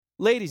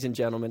Ladies and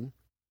gentlemen,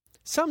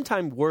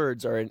 sometimes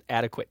words are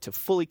inadequate to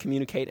fully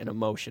communicate an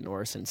emotion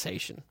or a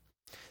sensation.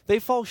 They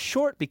fall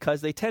short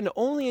because they tend to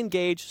only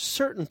engage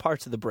certain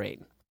parts of the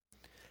brain.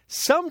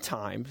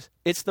 Sometimes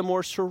it's the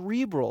more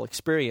cerebral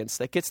experience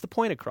that gets the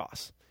point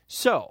across.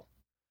 So,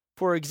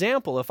 for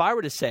example, if I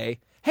were to say,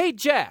 "Hey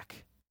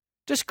Jack,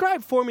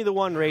 describe Formula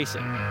One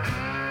racing."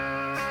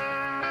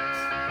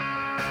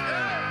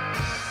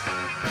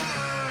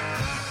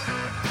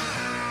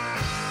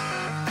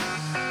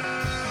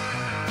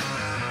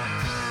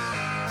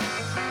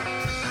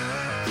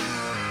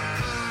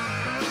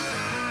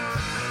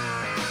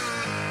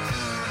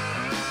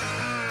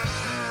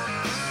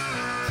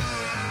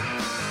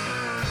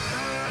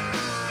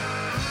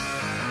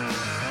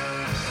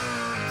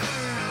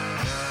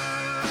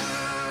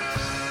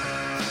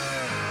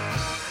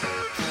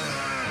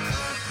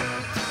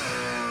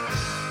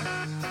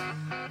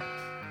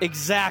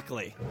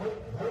 Exactly.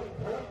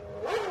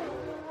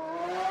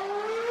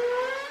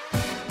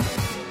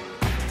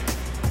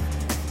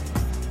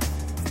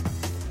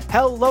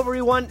 Hello,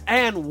 everyone,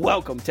 and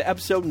welcome to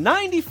episode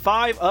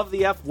 95 of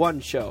the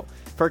F1 Show.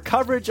 For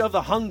coverage of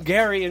the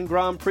Hungarian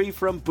Grand Prix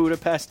from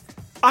Budapest,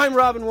 I'm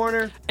Robin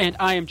Warner. And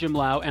I am Jim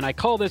Lau, and I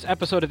call this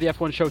episode of the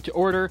F1 Show to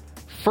order.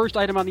 First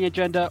item on the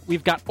agenda,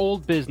 we've got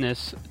old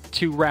business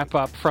to wrap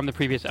up from the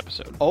previous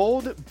episode.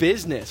 Old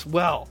business.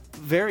 Well,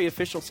 very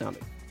official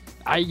sounding.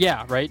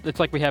 Yeah, right? It's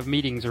like we have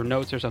meetings or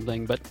notes or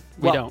something, but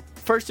we don't.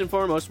 First and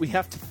foremost, we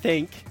have to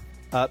thank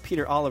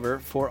Peter Oliver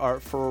for our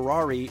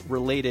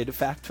Ferrari-related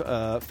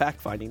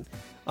fact-finding.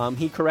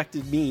 He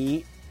corrected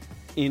me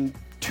in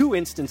 2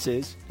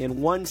 instances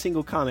in one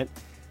single comment.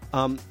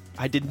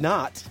 I did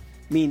not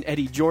mean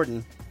Eddie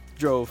Jordan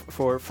drove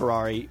for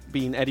Ferrari,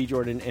 being Eddie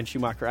Jordan and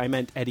Schumacher. I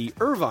meant Eddie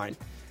Irvine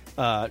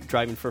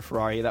driving for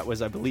Ferrari. That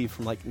was, I believe,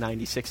 from like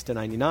 96 to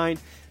 99.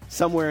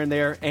 Somewhere in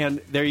there,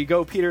 and there you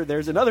go, Peter.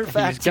 There's another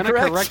fact. He's going to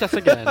correct us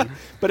again.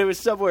 But it was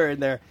somewhere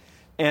in there.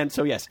 And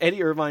so, yes,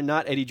 Eddie Irvine,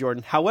 not Eddie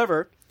Jordan.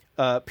 However,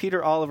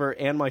 Peter Oliver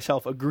and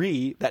myself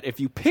agree that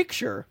if you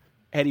picture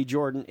Eddie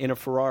Jordan in a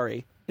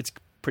Ferrari, it's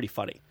pretty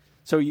funny.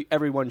 So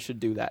everyone should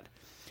do that.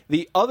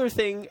 The other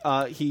thing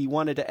he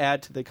wanted to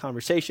add to the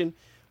conversation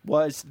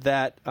was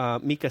that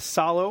Mika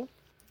Salo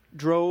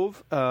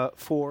drove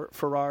for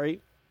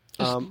Ferrari.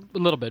 Just a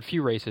little bit,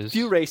 few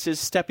races,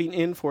 stepping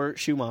in for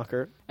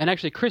Schumacher. And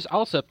actually, Chris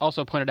also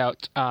pointed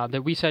out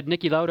that we said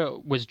Niki Lauda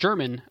was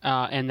German,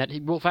 and that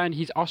we'll find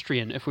he's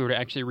Austrian if we were to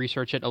actually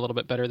research it a little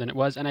bit better than it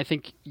was. And I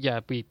think,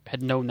 we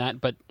had known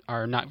that, but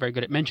are not very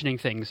good at mentioning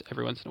things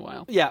every once in a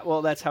while. Yeah,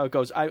 well, that's how it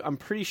goes. I'm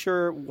pretty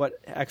sure what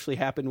actually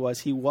happened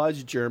was he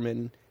was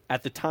German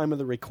at the time of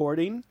the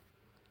recording,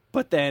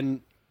 but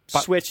then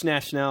switched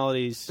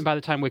nationalities. And by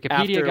the time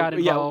Wikipedia got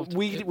involved.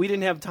 Yeah, we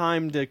didn't have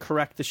time to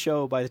correct the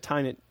show by the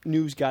time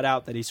news got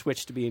out that he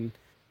switched to being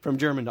from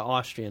German to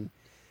Austrian.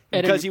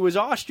 Because he was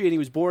Austrian, he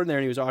was born there,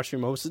 and he was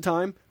Austrian most of the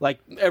time.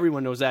 Like,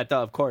 everyone knows that,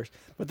 of course.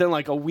 But then,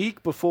 like, a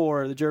week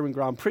before the German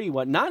Grand Prix,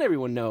 what not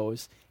everyone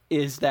knows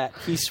is that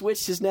he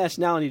switched his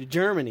nationality to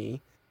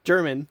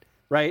German,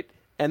 right?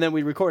 And then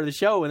we recorded the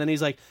show, and then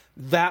he's like,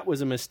 that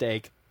was a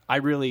mistake. I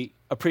really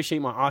appreciate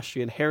my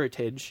Austrian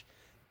heritage.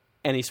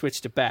 And he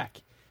switched it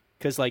back.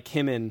 Because like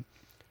him and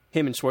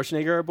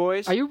Schwarzenegger are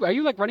boys. Are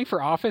you like running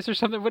for office or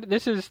something?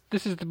 This is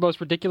the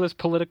most ridiculous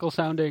political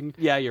sounding.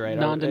 Yeah, you're right.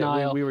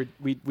 Non-denial.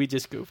 We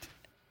just goofed.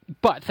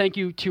 But thank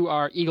you to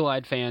our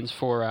eagle-eyed fans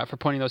for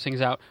pointing those things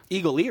out.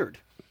 Eagle-eared.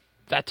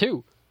 That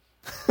too.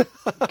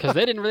 Because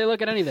they didn't really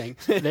look at anything.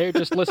 They're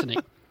just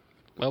listening.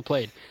 Well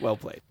played. Well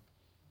played.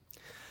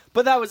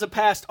 But that was a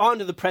past on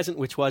to the present,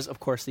 which was,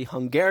 of course, the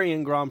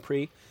Hungarian Grand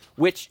Prix,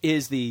 which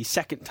is the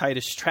second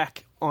tightest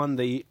track on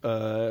the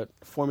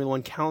Formula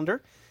One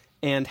calendar,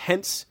 and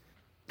hence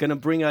going to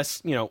bring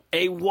us,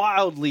 a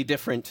wildly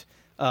different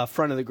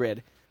front of the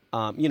grid.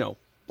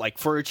 Like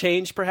for a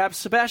change, perhaps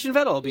Sebastian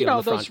Vettel will be on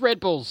the front. Those Red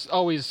Bulls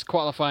always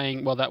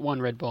qualifying. Well, that one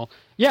Red Bull.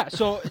 Yeah.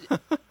 So,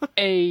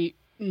 lately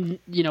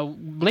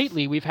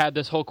we've had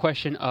this whole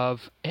question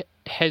of,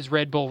 has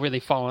Red Bull really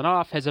fallen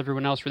off? Has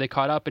everyone else really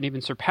caught up and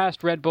even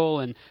surpassed Red Bull?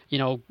 And,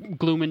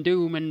 gloom and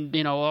doom and,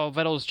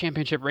 Vettel's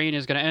championship reign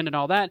is going to end and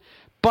all that.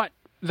 But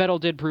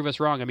Vettel did prove us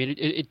wrong. I mean,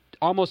 it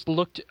almost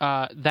looked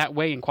that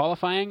way in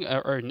qualifying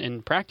or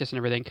in practice and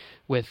everything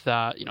with,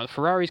 the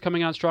Ferraris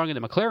coming on strong and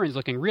the McLaren's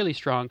looking really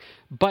strong.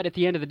 But at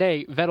the end of the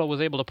day, Vettel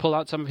was able to pull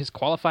out some of his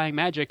qualifying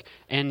magic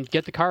and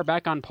get the car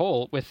back on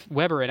pole with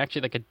Webber and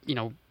actually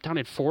down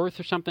at 4th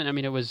or something. I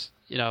mean, it was,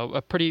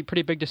 a pretty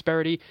big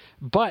disparity.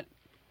 But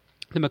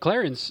the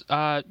McLaren's,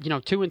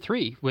 2 and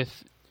 3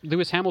 with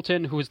Lewis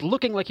Hamilton, who was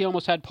looking like he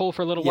almost had pole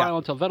for a little while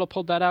until Vettel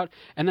pulled that out,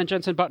 and then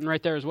Jenson Button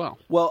right there as well.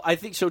 Well, I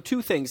think so.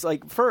 2 things.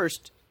 Like,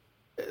 first,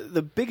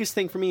 the biggest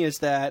thing for me is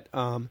that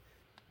Vettel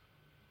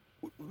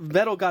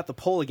got the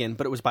pole again,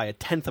 but it was by a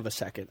 1/10 of a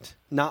second,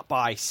 not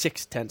by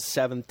 6/10,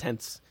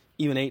 7/10,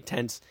 even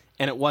 8/10,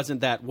 and it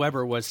wasn't that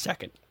Webber was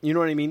second. You know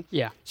what I mean?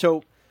 Yeah.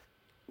 So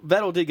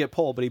Vettel did get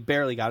pole, but he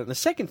barely got it. And the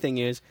second thing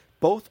is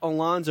both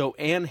Alonso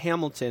and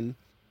Hamilton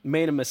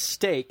made a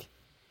mistake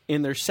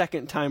in their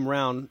second time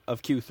round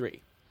of Q3.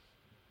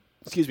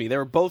 they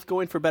were both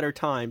going for better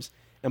times,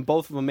 and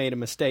both of them made a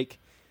mistake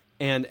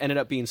and ended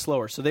up being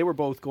slower. So they were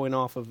both going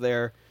off of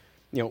their,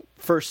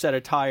 first set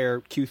of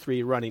tire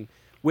Q3 running,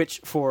 which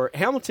for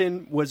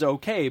Hamilton was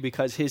okay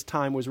because his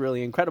time was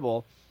really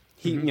incredible.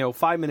 He,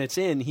 5 minutes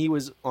in, he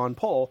was on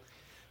pole.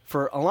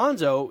 For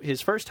Alonso,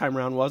 his first time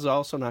around was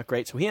also not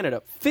great, so he ended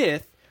up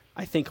 5th,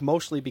 I think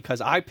mostly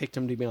because I picked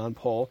him to be on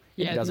pole.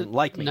 Yeah, he doesn't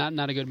like me.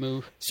 Not a good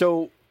move.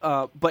 So,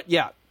 but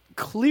yeah,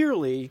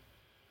 clearly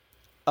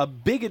a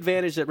big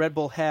advantage that Red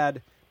Bull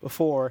had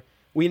before.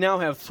 We now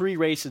have 3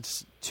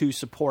 races to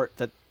support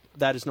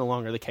that is no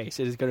longer the case.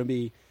 It is going to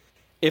be,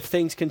 if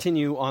things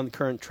continue on the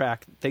current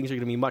track, things are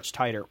going to be much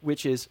tighter,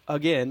 which is,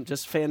 again,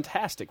 just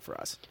fantastic for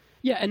us.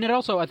 Yeah, and it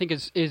also, I think,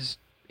 is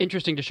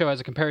interesting to show as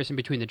a comparison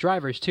between the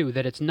drivers, too,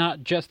 that it's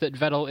not just that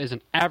Vettel is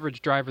an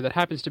average driver that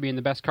happens to be in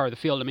the best car of the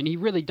field. I mean, he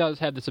really does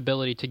have this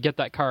ability to get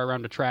that car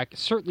around a track,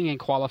 certainly in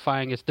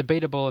qualifying. It's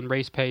debatable in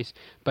race pace,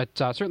 but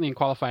certainly in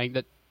qualifying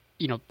that,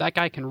 that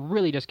guy can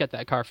really just get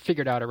that car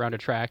figured out around a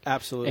track.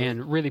 Absolutely.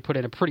 And really put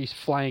in a pretty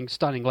flying,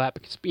 stunning lap.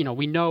 Because,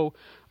 we know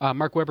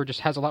Mark Webber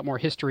just has a lot more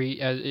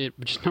history,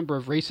 just number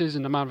of races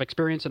and amount of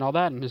experience and all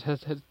that, and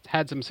has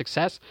had some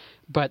success.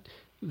 But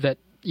that,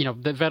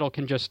 that Vettel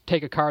can just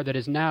take a car that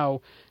is now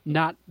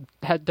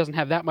doesn't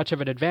have that much of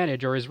an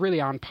advantage or is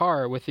really on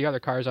par with the other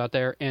cars out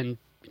there and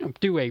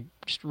do a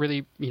just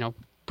really,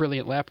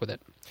 brilliant lap with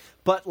it.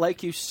 But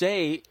like you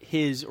say,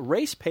 his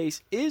race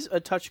pace is a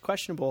touch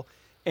questionable.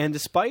 And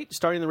despite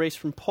starting the race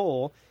from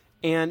pole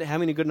and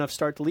having a good enough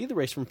start to lead the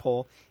race from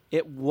pole,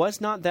 it was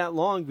not that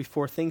long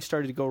before things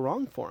started to go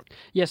wrong for him.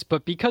 Yes,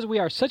 but because we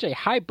are such a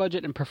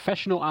high-budget and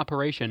professional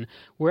operation,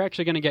 we're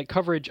actually going to get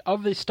coverage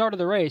of the start of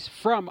the race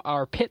from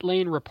our pit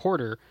lane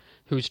reporter,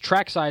 who's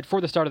trackside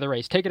for the start of the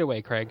race. Take it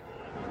away, Craig.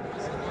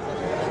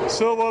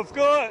 So we've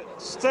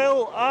got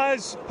still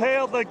as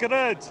per the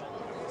grid.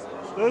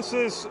 This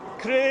is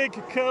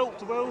Craig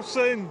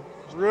Kilt-Wilson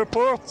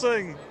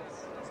reporting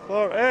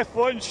for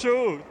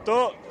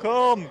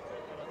F1Show.com.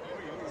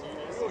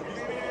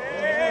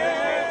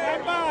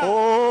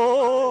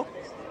 Oh,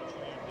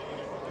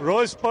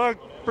 Rosberg,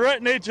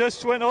 Brittany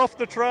just went off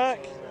the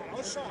track.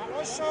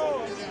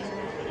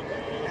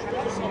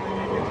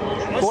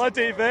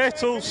 Bloody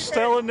Vettel's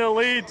still in the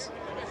lead.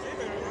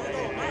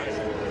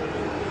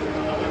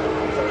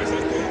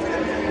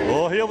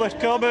 Oh, here they're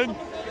coming.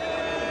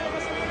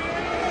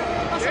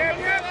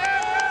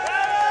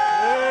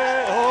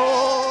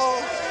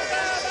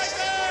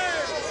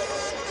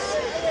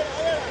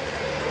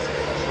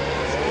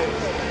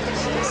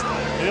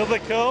 Here they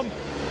come.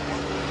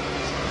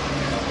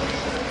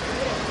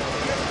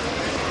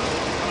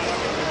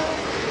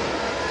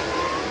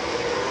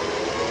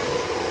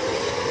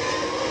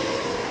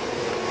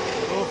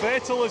 So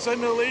Vettel is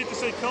in the lead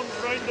as he comes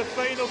round the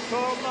final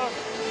corner.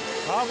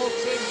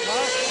 Hamilton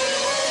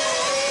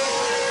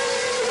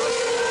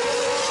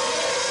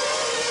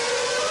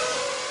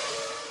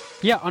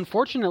Yeah,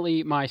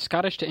 unfortunately, my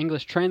Scottish to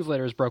English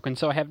translator is broken,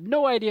 so I have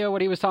no idea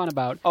what he was talking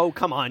about. Oh,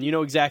 come on. You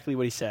know exactly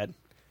what he said.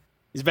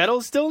 Is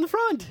Vettel still in the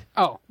front?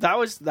 Oh. That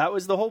was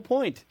the whole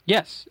point.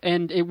 Yes,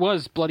 and it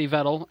was bloody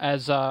Vettel,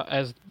 as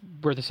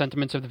were the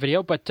sentiments of the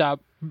video, but,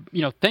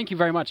 thank you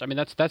very much. I mean,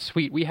 that's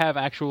sweet. We have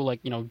actual,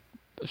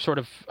 sort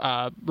of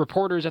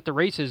reporters at the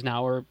races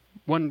now, or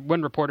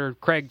one reporter,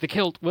 Craig the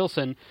Kilt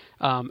Wilson,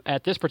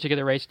 at this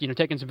particular race,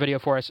 taking some video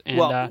for us.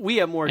 And, we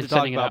have more to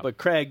talk about, but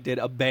Craig did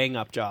a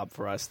bang-up job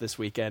for us this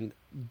weekend.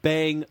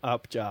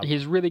 Bang-up job.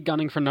 He's really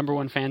gunning for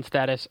 #1 fan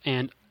status,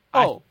 and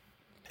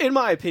in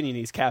my opinion,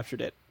 he's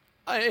captured it.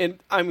 I'm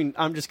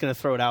just going to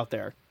throw it out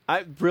there.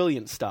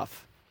 Brilliant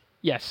stuff.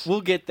 Yes.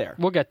 We'll get there.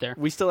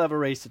 We still have a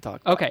race to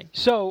talk about. Okay,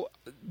 so...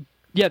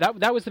 Yeah,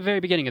 that was the very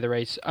beginning of the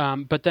race.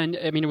 But then,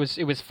 I mean,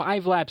 it was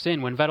 5 laps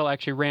in when Vettel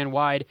actually ran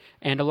wide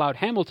and allowed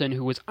Hamilton,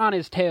 who was on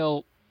his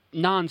tail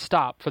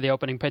nonstop for the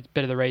opening bit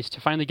of the race, to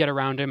finally get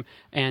around him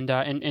and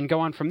go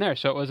on from there.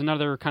 So it was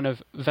another kind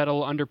of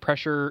Vettel under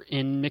pressure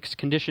in mixed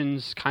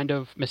conditions kind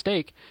of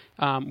mistake,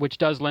 which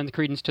does lend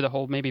credence to the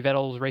whole maybe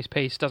Vettel's race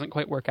pace doesn't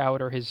quite work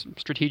out or his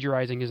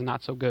strategizing is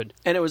not so good.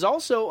 And it was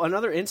also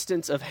another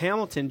instance of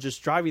Hamilton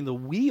just driving the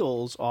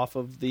wheels off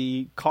of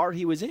the car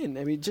he was in.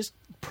 I mean, just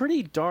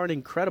pretty darn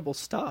incredible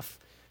stuff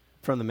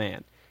from the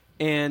man.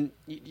 And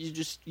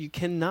you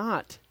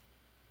cannot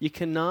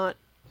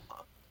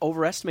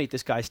overestimate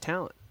this guy's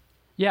talent.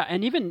 Yeah,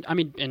 and even, I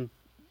mean, and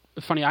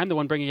funny, I'm the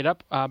one bringing it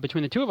up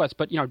between the two of us,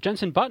 but,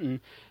 Jenson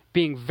Button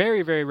being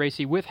very, very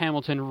racy with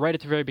Hamilton right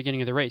at the very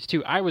beginning of the race,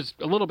 too. I was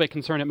a little bit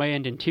concerned at my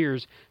end in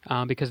tears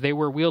because they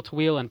were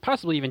wheel-to-wheel and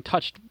possibly even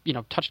touched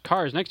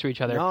cars next to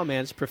each other. No,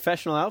 man, it's a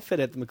professional outfit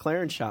at the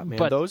McLaren shop, man.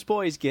 But those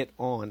boys get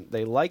on.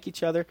 They like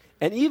each other.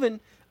 And even,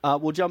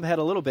 we'll jump ahead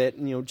a little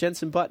bit,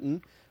 Jenson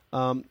Button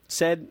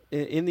said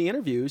in the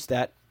interviews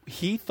that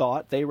he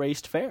thought they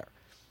raced fair.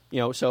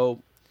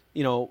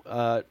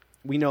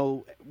 We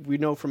know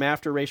from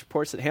after race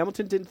reports that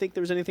Hamilton didn't think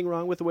there was anything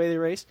wrong with the way they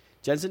raced.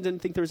 Jensen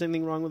didn't think there was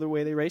anything wrong with the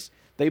way they raced.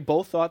 They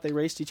both thought they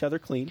raced each other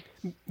clean.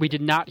 We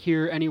did not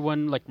hear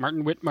anyone like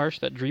Martin Whitmarsh,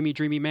 that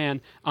dreamy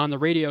man, on the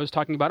radios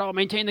talking about,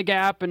 maintain the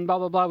gap and blah,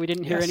 blah, blah. We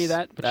didn't hear any of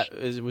that.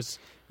 It was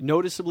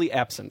noticeably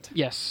absent.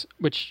 Yes,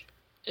 which...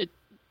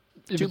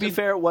 To be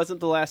fair, it wasn't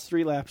the last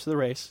 3 laps of the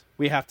race.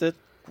 We have to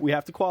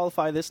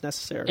qualify this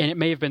necessarily. And it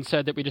may have been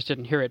said that we just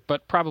didn't hear it,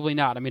 but probably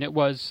not. I mean, it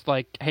was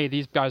like, hey,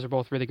 these guys are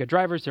both really good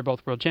drivers. They're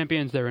both world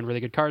champions. They're in really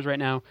good cars right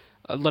now.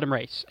 Let them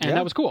race. And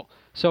that was cool.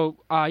 So,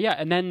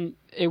 and then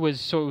it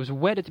was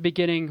wet at the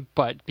beginning,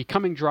 but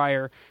becoming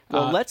drier.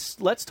 Well,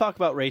 let's talk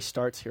about race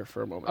starts here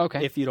for a moment,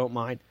 okay, if you don't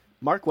mind.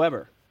 Mark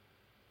Webber,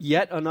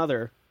 yet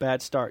another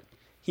bad start.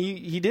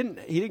 He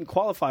didn't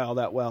qualify all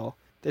that well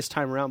this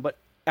time around, but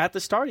at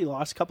the start, he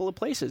lost a couple of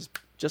places,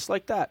 just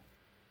like that.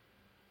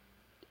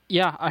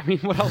 Yeah, I mean,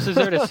 what else is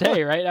there to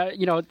say, right?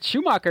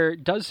 Schumacher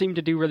does seem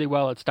to do really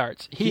well at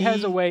starts. He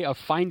has a way of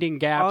finding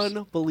gaps.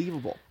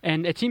 Unbelievable.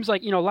 And it seems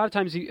like, a lot of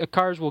times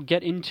cars will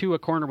get into a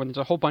corner when there's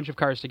a whole bunch of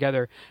cars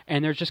together,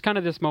 and there's just kind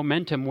of this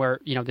momentum where,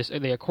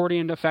 the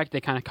accordion effect,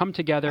 they kind of come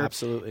together.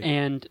 Absolutely.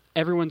 And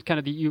everyone's kind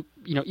of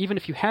even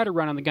if you had a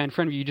run on the guy in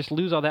front of you just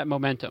lose all that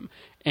momentum.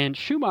 And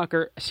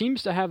Schumacher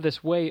seems to have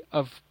this way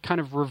of kind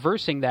of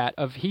reversing that,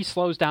 of he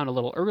slows down a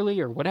little early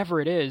or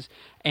whatever it is,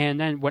 and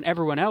then when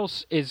everyone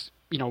else is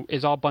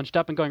all bunched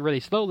up and going really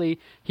slowly,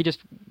 he just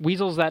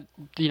weasels that,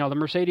 the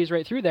Mercedes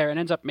right through there and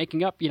ends up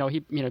making up,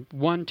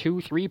 1,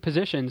 2, 3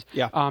 positions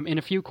in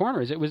a few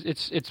corners.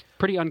 It's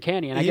pretty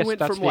uncanny, and I guess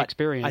that's the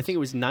experience. I think it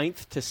was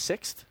 9th to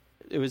 6th.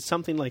 It was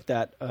something like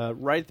that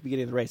right at the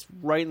beginning of the race,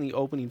 right in the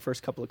opening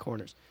first couple of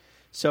corners.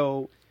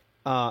 So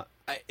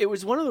it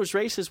was one of those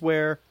races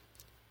where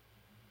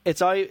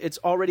it's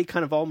already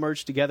kind of all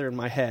merged together in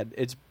my head.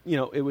 It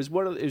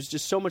was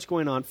just so much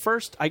going on.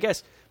 First, I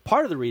guess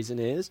part of the reason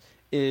is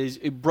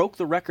it broke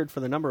the record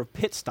for the number of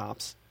pit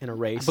stops in a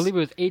race. I believe it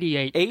was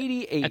 88.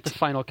 88 at the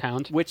final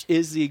count, which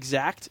is the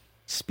exact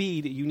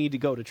speed you need to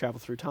go to travel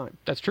through time.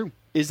 That's true.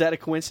 Is that a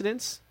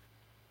coincidence?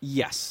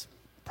 Yes,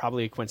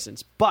 probably a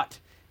coincidence. But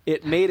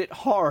it made it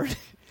hard.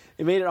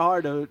 It made it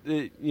hard to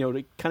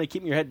kind of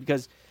keep in your head,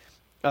 because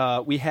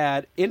we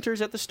had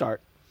inters at the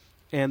start,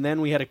 and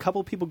then we had a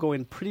couple people go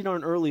in pretty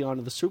darn early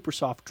onto the super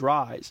soft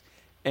dries.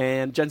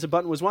 And Jensen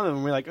Button was one of them.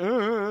 And we're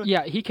like,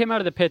 Yeah, he came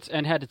out of the pits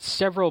and had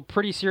several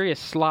pretty serious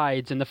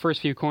slides in the first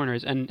few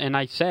corners. And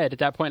I said at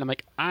that point,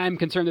 I'm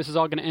concerned this is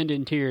all going to end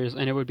in tears.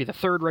 And it would be the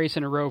 3rd race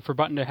in a row for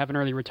Button to have an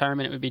early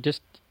retirement. It would be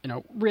just,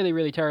 really,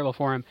 really terrible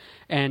for him.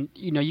 And,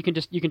 you can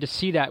just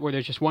see that where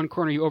there's just one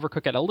corner you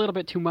overcook it a little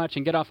bit too much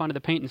and get off onto the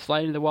paint and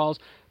slide into the walls.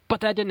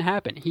 But that didn't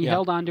happen. He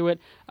held on to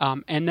it.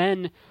 And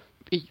then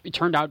it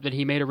turned out that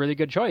he made a really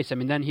good choice. I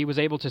mean, then he was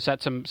able to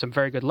set some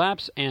very good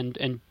laps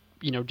and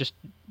just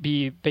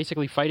be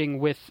basically fighting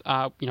with,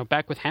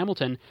 back with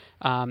Hamilton,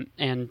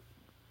 and,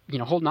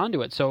 holding on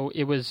to it. So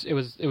it was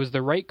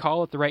the right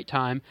call at the right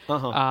time.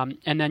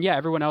 And then,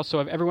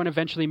 everyone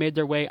eventually made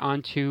their way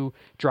onto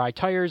dry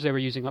tires. They were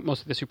using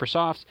most of the super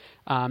softs.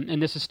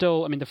 And this is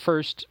still, the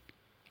first,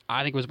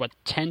 I think it was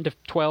 10 to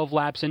 12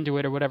 laps into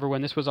it or whatever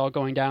when this was all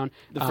going down.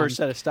 The first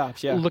set of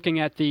stops, yeah.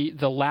 Looking at the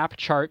lap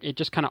chart, it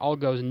just kind of all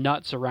goes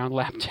nuts around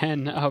lap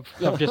 10 of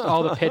just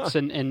all the pits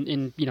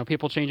and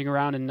people changing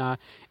around and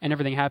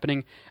everything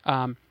happening.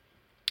 So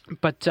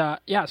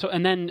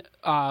and then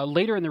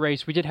later in the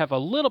race, we did have a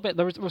little bit.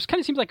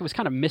 Seems like it was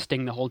kind of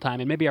misting the whole time,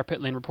 and maybe our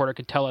pit lane reporter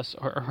could tell us,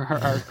 or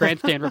our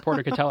grandstand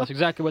reporter could tell us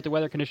exactly what the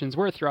weather conditions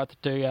were throughout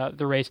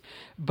the race.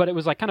 But it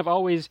was kind of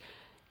always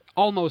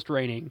almost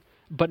raining,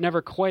 but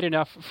never quite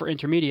enough for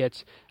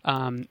intermediates.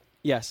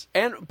 Yes,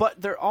 but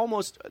they're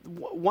almost,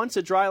 once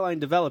a dry line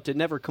developed, it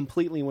never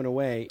completely went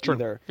away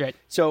either. Right.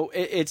 So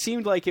it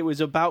seemed like it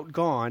was about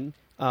gone,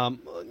 a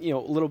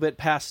little bit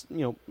past,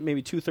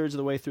 maybe 2/3 of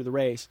the way through the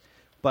race,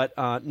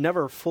 but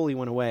never fully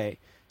went away.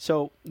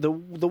 So the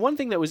one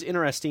thing that was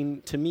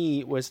interesting to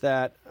me was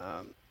that,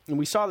 and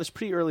we saw this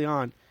pretty early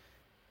on,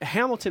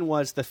 Hamilton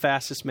was the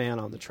fastest man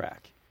on the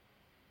track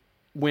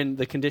when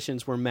the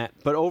conditions were met.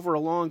 But over a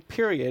long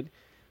period,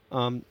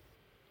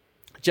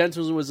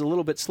 Jensen was a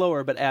little bit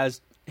slower, but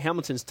as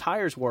Hamilton's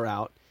tires wore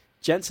out,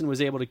 Jensen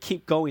was able to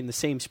keep going the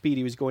same speed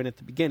he was going at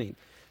the beginning.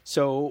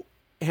 So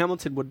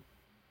Hamilton would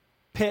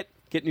pit,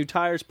 get new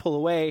tires, pull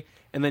away,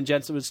 and then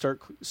Jensen would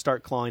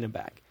start clawing him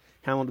back.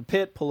 Hamilton would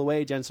pit, pull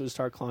away, Jensen would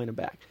start clawing him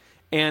back.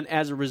 And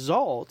as a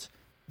result,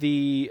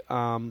 the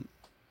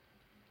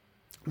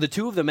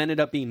two of them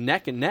ended up being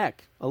neck and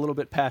neck a little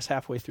bit past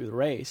halfway through the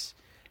race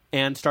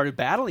and started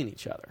battling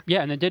each other.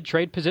 Yeah, and they did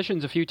trade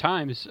positions a few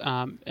times,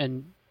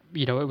 and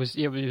it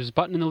was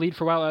Button in the lead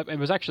for a while. It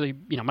was actually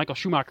Michael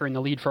Schumacher in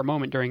the lead for a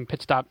moment during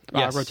pit stop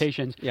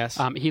rotations. Yes.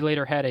 He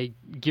later had a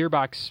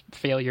gearbox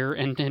failure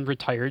and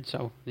retired.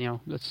 So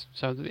that's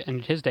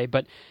ended his day.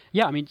 But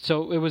yeah,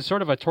 so it was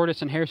sort of a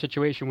tortoise and hare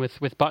situation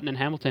with Button and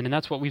Hamilton, and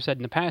that's what we've said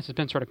in the past. It's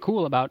been sort of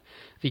cool about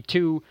the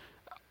two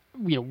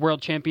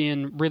world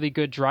champion, really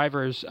good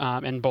drivers,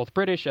 and both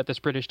British at this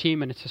British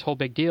team, and it's this whole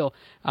big deal.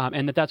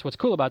 And that's what's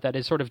cool about that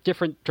is sort of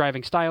different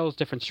driving styles,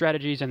 different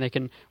strategies, and they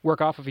can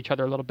work off of each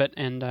other a little bit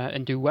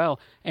and do well.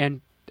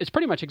 And it's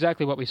pretty much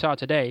exactly what we saw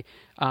today.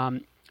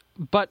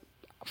 But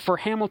for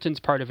Hamilton's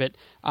part of it,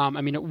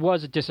 it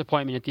was a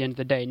disappointment at the end of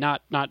the day.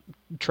 Not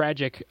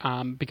tragic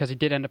because he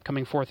did end up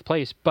coming fourth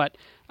place, but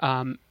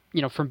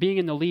from being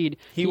in the lead,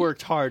 he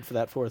worked hard for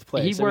that fourth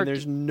place.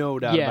 There's no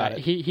doubt about it.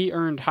 He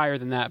earned higher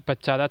than that,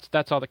 but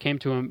that's all that came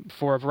to him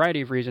for a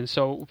variety of reasons.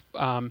 So,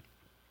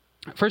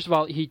 first of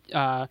all, he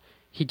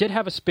did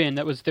have a spin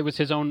that was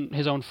his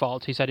own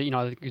fault. He said,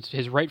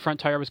 his right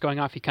front tire was going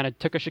off. He kind of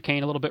took a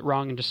chicane a little bit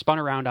wrong and just spun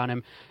around on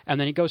him. And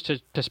then he goes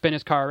to spin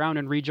his car around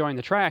and rejoin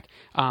the track.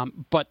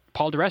 But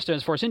Paul di Resta,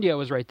 his Force India,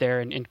 was right there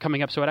and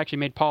coming up. So it actually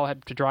made Paul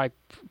have to drive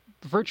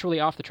virtually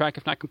off the track,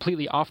 if not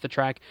completely off the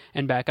track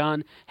and back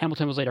on.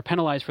 Hamilton was later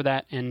penalized for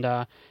that, and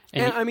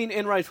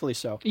rightfully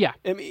so. Yeah,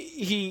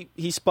 he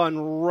spun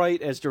right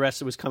as di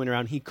Resta was coming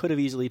around. He could have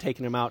easily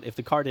taken him out if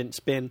the car didn't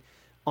spin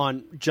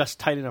on just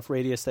tight enough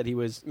radius that he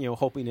was,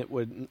 hoping it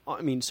would.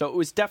 So it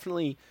was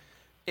definitely,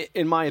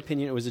 in my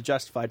opinion, it was a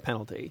justified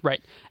penalty.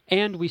 Right,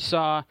 and we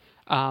saw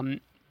Hamilton,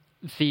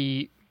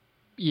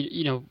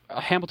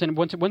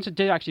 once it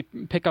did actually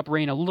pick up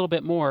rain a little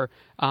bit more,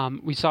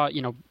 we saw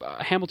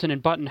Hamilton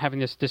and Button having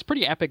this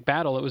pretty epic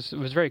battle. It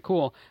was very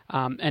cool.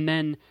 And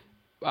then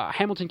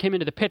Hamilton came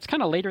into the pits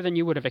kind of later than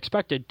you would have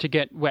expected to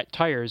get wet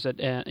tires,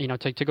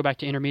 to go back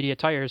to intermediate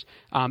tires,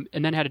 and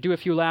then had to do a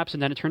few laps,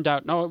 and then it turned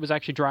out, no, it was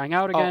actually drying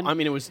out again.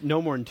 It was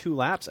no more than 2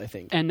 laps, I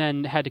think. And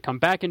then had to come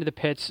back into the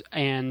pits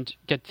and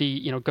get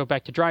go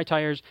back to dry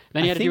tires.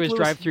 Then he had to do his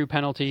drive-through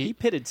penalty. He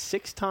pitted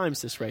 6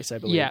 times this race, I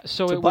believe. Yeah,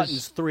 so it was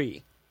Button's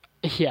 3.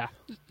 Yeah,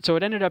 so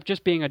it ended up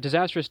just being a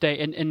disastrous day,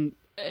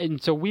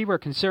 and so we were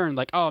concerned,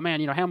 like, oh man,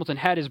 Hamilton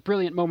had his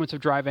brilliant moments of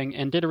driving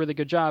and did a really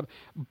good job,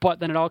 but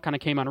then it all kind of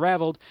came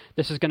unraveled.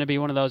 This is going to be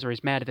one of those where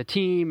he's mad at the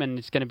team, and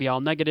it's going to be all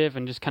negative,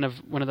 and just kind of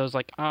one of those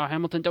like, oh,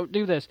 Hamilton, don't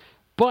do this.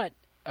 But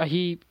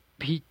he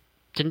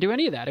didn't do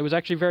any of that. It was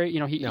actually very,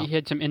 he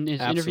had some in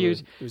his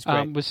interviews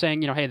was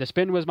saying, hey, the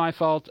spin was my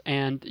fault,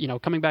 and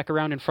coming back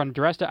around in front of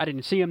di Resta, I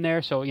didn't see him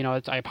there, so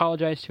I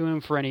apologize to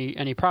him for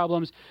any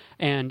problems,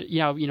 and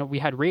we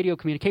had radio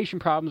communication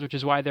problems, which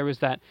is why there was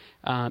that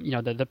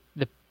the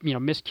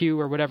miscue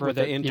or whatever with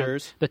the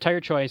inters, the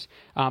tire choice,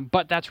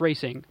 but that's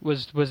racing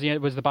was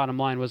the bottom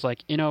line, was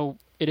like, it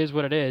is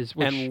what it is.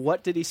 And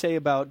what did he say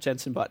about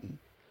Jenson Button?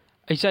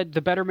 He said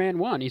the better man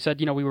won. He said,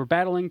 we were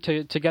battling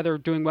together,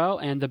 doing well,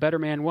 and the better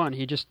man won.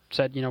 He just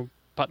said,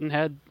 Button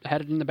had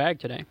it in the bag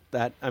today.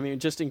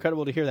 Just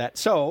incredible to hear that.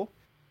 So,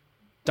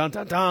 dun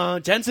dun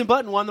dun, Jenson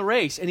Button won the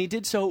race, and he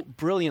did so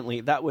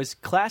brilliantly. That was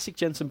classic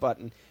Jenson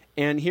Button.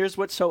 And here's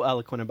what's so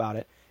eloquent about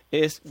it.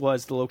 It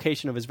was the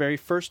location of his very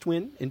first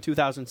win in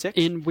 2006.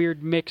 In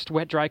weird mixed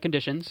wet, dry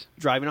conditions.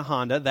 Driving a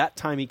Honda. That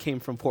time he came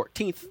from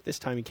 14th. This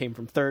time he came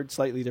from 3rd.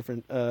 Slightly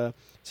different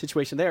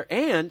situation there.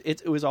 And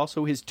it was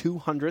also his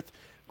 200th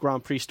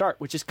Grand Prix start,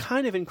 which is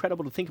kind of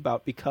incredible to think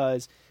about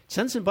because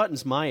Jenson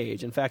Button's my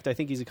age. In fact, I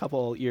think he's a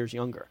couple years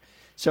younger.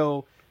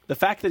 So the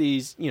fact that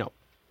he's,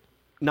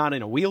 not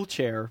in a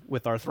wheelchair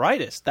with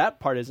arthritis, that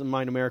part isn't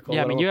mine a miracle.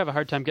 Yeah, you have a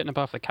hard time getting up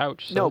off the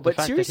couch. So no, but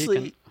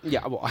seriously,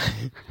 yeah, well,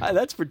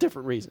 that's for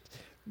different reasons.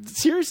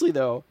 Seriously,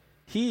 though,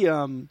 he's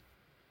not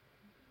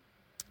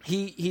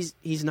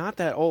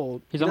that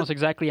old. He's almost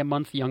exactly a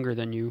month younger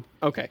than you.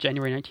 Okay.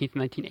 January 19th,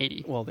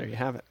 1980. Well, there you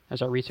have it.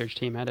 As our research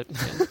team had it.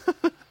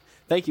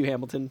 Thank you,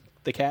 Hamilton,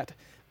 the cat.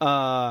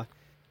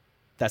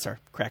 That's our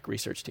crack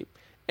research team.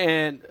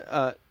 And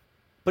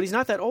but he's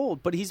not that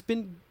old, but he's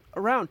been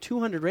around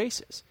 200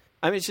 races.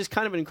 It's just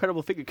kind of an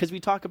incredible figure because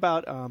we talk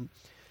about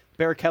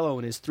Barrichello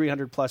and his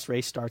 300-plus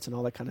race starts and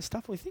all that kind of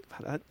stuff. When we think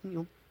about it,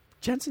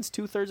 Jenson's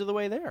 2/3 of the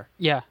way there.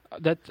 Yeah,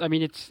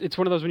 it's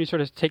one of those when you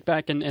sort of take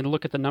back and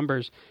look at the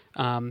numbers.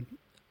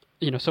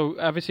 So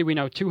obviously we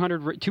know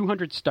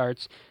 200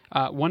 starts,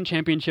 1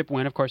 championship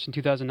win, of course, in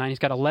 2009. He's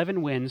got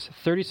 11 wins,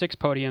 36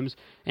 podiums,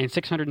 and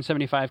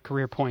 675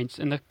 career points.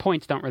 And the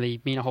points don't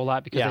really mean a whole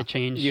lot because they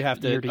change year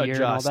to year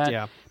and all that.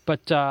 Yeah.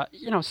 But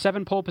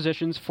 7 pole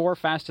positions, 4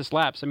 fastest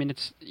laps.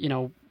 It's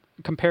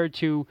compared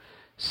to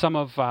some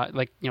of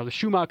the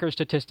Schumacher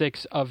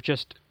statistics of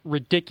just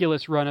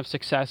ridiculous run of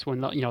success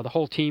when the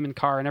whole team and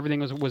car and everything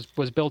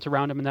was built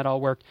around him and that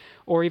all worked,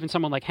 or even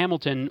someone like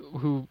Hamilton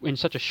who in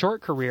such a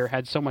short career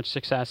had so much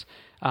success.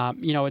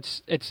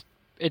 It's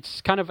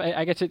kind of,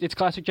 I guess it's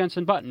classic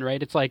Jenson Button,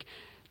 right? It's like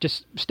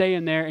just stay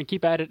in there and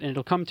keep at it and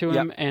it'll come to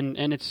him.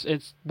 And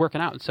it's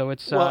working out. So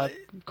it's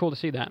cool to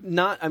see that.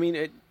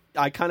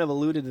 I kind of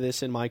alluded to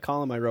this in my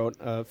column I wrote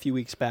a few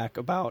weeks back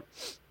about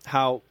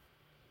how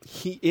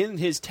he, in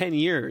his 10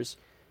 years,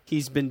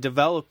 he's been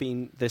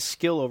developing this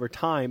skill over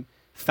time,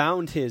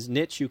 found his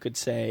niche, you could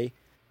say,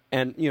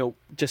 and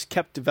just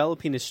kept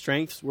developing his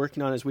strengths,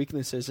 working on his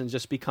weaknesses, and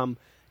just become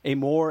a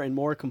more and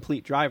more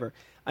complete driver.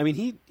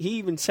 He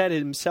even said it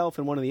himself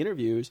in one of the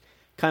interviews,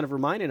 kind of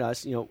reminded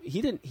us,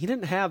 he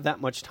didn't have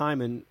that much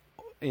time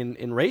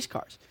in race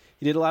cars.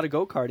 He did a lot of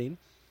go-karting.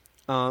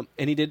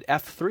 and he did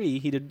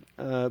F3. He did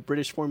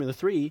British Formula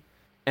 3,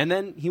 and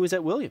then he was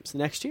at Williams the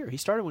next year. He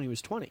started when he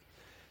was 20.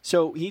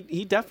 So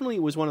he definitely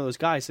was one of those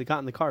guys that got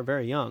in the car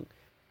very young.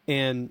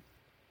 And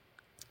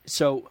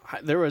so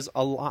there was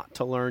a lot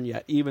to learn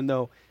yet, even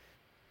though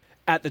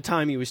at the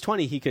time he was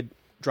 20, he could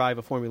drive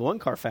a Formula 1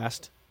 car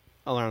fast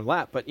around the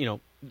lap. But,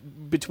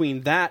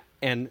 between that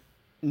and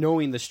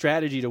knowing the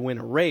strategy to win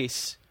a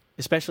race,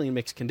 especially in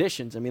mixed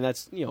conditions, I mean,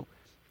 that's,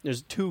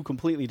 there's two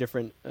completely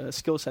different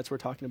skill sets we're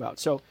talking about.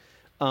 So,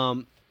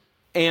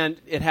 and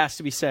it has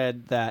to be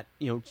said that,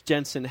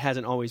 Jenson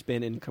hasn't always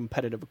been in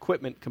competitive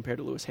equipment compared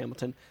to Lewis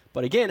Hamilton.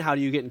 But again, how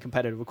do you get in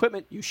competitive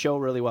equipment? You show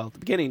really well at the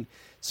beginning.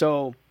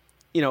 So,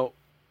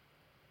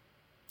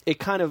 it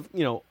kind of,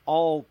 it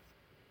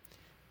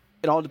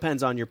all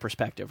depends on your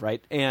perspective,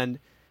 right? And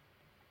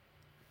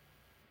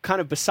kind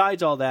of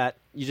besides all that,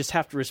 you just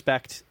have to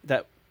respect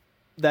that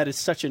is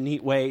such a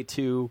neat way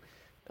to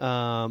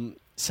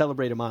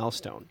celebrate a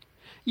milestone.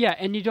 Yeah,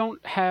 and you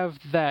don't have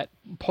that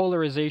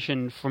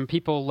polarization from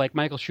people like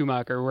Michael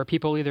Schumacher, where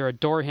people either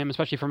adore him,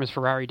 especially from his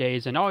Ferrari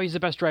days, and, he's the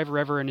best driver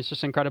ever, and it's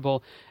just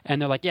incredible.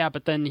 And they're like, yeah,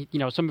 but then,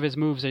 some of his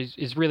moves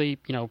is really,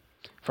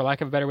 for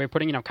lack of a better way of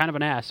putting, kind of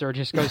an ass, or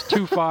just goes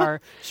too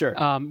far. Sure.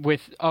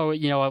 With, I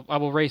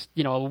will race,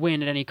 I'll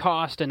win at any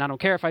cost, and I don't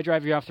care if I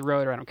drive you off the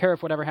road, or I don't care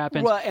if whatever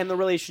happens. Well, and the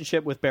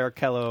relationship with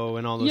Barrichello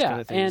and all those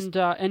kind of things.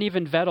 And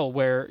even Vettel,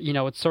 where,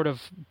 it's sort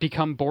of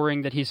become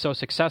boring that he's so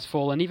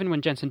successful. And even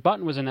when Jenson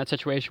Button was in that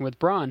situation with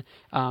Braun,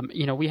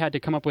 we had to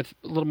come up with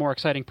a little more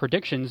exciting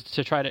predictions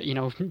to try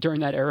to,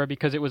 during that era,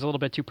 because it was a little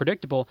bit too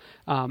predictable.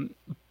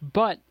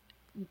 But,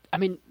 I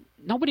mean,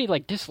 nobody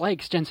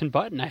dislikes Jenson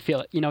Button. I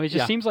feel it. He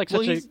just seems like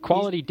such a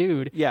quality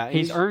dude. Yeah,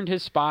 he's earned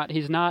his spot.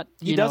 He's not.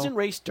 He doesn't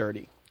race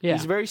dirty. Yeah.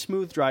 He's a very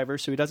smooth driver,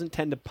 so he doesn't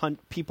tend to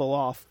punt people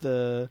off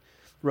the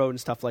road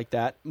and stuff like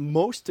that.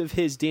 Most of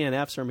his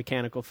DNFs are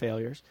mechanical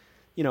failures.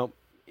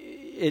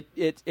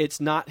 It's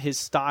not his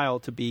style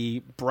to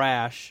be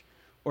brash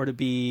or to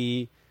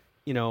be,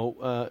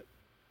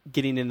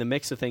 getting in the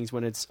mix of things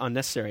when it's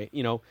unnecessary.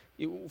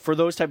 For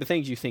those type of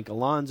things, you think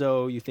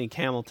Alonso, you think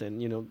Hamilton,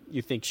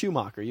 you think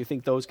Schumacher, you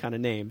think those kind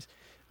of names.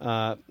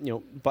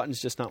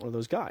 Button's just not one of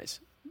those guys.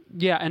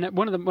 Yeah, and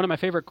one of my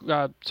favorite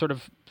sort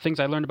of things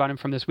I learned about him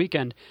from this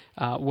weekend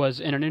was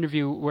in an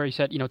interview where he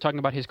said, talking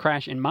about his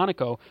crash in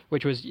Monaco,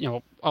 which was,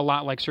 a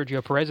lot like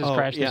Sergio Perez's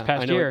crash this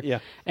past year. Yeah.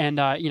 And,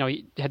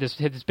 he had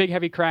this big,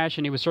 heavy crash,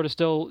 and he was sort of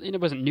still, and it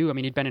wasn't new. I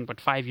mean, he'd been in,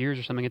 5 years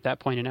or something at that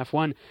point in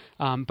F1.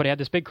 But he had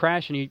this big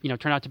crash, and he,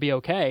 turned out to be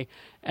okay.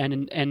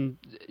 And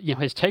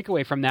his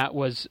takeaway from that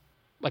was,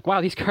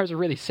 wow, these cars are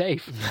really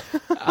safe.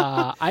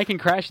 I can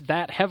crash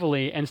that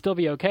heavily and still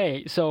be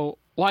okay. So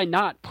why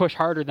not push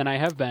harder than I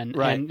have been?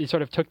 Right. And he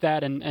sort of took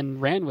that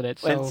and ran with it.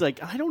 So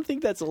it's I don't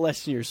think that's a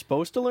lesson you're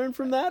supposed to learn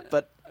from that,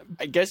 but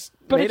I guess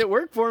made it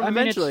work for him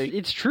eventually.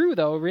 It's true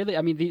though, really.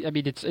 I mean,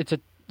 it's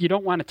you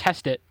don't want to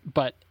test it,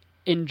 but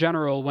in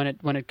general, when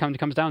it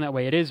comes down that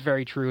way, it is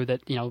very true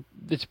that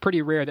it's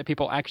pretty rare that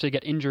people actually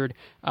get injured,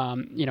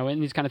 in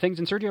these kind of things.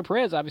 And Sergio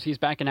Perez obviously is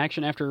back in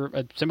action after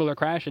a similar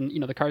crash, and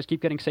the cars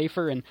keep getting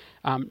safer, and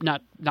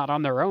not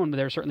on their own, but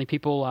there are certainly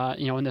people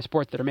in the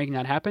sport that are making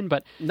that happen.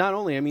 But not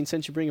only, I mean,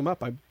 since you bring him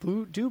up, I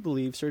do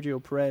believe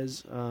Sergio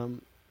Perez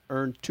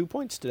earned 2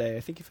 points today. I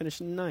think he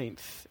finished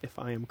 9th, if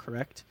I am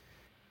correct.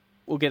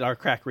 We'll get our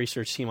crack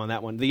research team on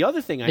that one. The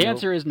other thing the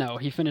answer is no.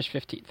 He finished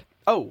 15th.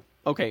 Oh,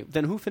 okay.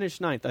 Then who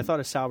finished 9th? I thought it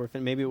was Sauber.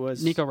 Maybe it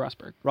was Nico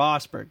Rosberg.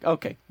 Rosberg.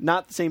 Okay.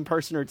 Not the same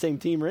person or same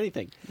team or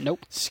anything.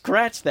 Nope.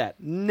 Scratch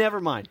that. Never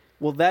mind.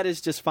 Well, that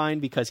is just fine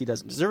because he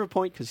doesn't deserve a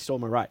point because he stole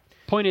my ride.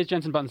 Point is,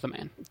 Jenson Button's the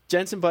man.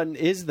 Jenson Button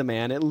is the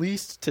man, at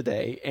least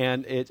today,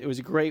 and it was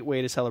a great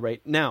way to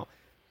celebrate. Now,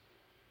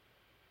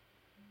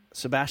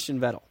 Sebastian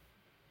Vettel.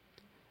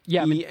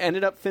 Yeah, he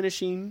ended up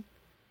finishing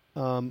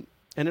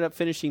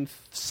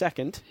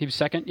second. He was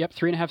second. Yep,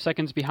 3.5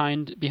 seconds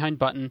behind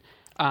Button.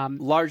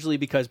 Largely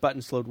because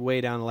Button slowed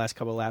way down the last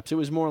couple of laps. It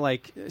was more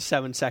like a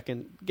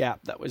 7-second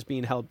gap that was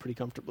being held pretty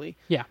comfortably.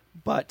 Yeah.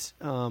 But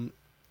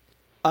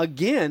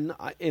again,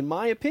 in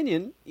my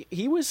opinion,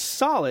 he was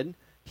solid.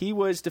 He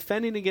was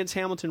defending against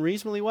Hamilton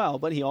reasonably well,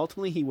 but he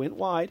ultimately went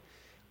wide.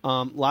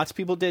 Lots of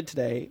people did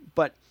today,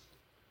 but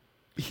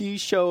he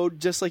showed,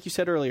 just like you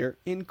said earlier,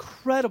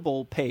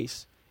 incredible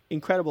pace,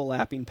 incredible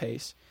lapping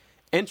pace,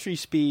 entry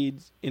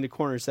speeds into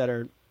corners that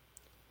are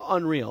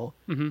unreal,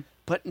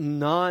 but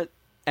not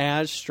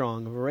as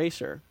strong of a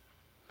racer.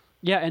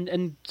 Yeah,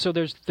 and so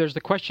there's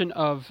the question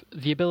of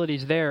the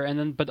abilities there, and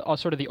then but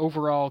also sort of the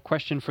overall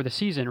question for the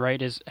season,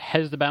 right? Is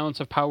has the balance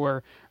of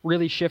power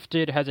really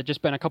shifted? Has it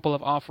just been a couple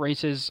of off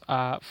races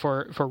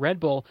for Red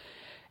Bull?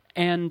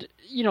 And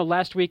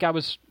last week I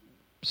was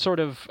sort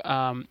of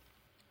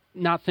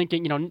not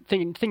thinking,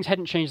 thinking things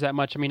hadn't changed that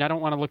much. I mean, I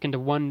don't want to look into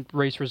one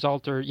race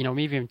result or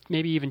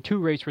maybe even 2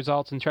 race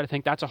results and try to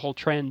think that's a whole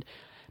trend.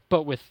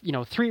 But with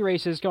 3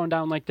 races going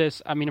down like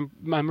this, I mean,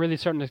 I'm really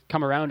starting to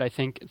come around. I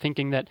think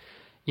thinking that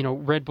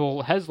Red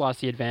Bull has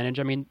lost the advantage.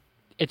 I mean,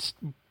 it's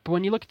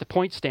when you look at the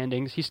point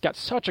standings, he's got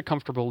such a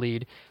comfortable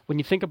lead. When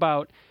you think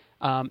about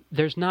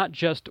there's not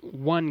just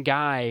one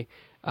guy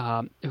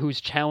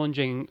who's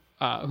challenging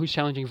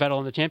Vettel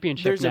in the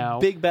championship. There's now.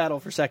 a big battle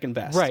for second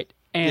best. Right.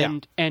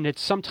 And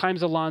it's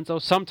sometimes Alonso,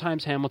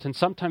 sometimes Hamilton,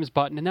 sometimes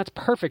Button, and that's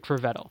perfect for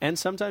Vettel. And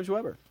sometimes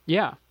Webber.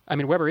 Yeah. I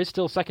mean, Webber is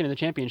still second in the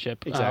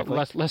championship. Exactly.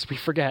 Lest we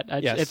forget.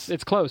 Yes.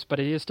 It's close, but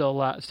he is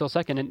still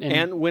second.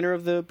 And winner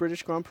of the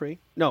British Grand Prix.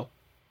 No.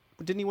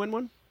 Didn't he win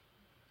one?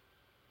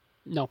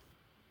 No.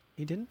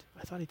 He didn't?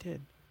 I thought he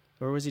did.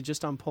 Or was he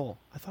just on pole?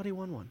 I thought he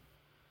won one.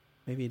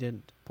 Maybe he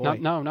didn't. Boy.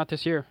 No, not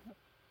this year.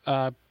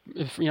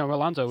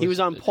 Alonso. He was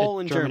on pole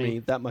in Germany.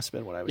 That must have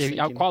been what I was thinking.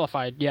 Out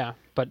qualified, yeah,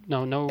 but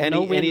no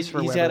wins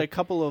for he's Webber. had a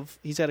couple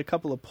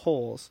of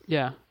poles.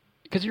 Yeah,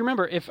 because you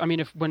remember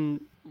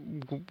when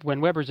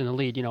Webber's in the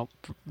lead,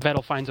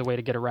 Vettel finds a way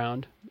to get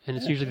around, and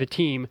it's usually the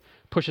team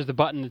pushes the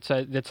button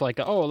that's like,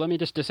 oh, let me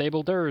just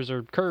disable DRS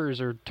or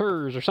KERS or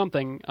TERS or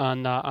something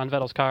on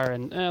Vettel's car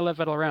and let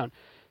Vettel around.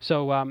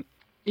 So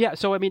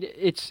so I mean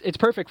it's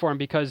perfect for him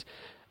because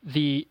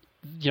the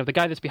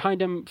guy that's behind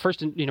him,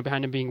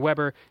 behind him being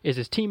Webber, is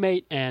his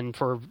teammate, and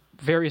for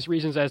various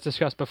reasons, as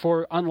discussed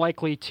before,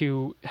 unlikely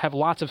to have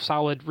lots of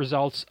solid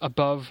results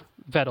above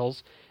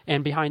Vettel's.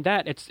 And behind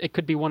that, it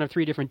could be one of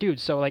three different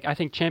dudes. So, I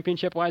think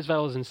championship-wise,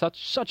 Vettel is in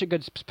such a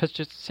good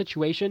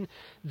situation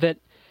that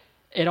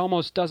it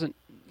almost doesn't.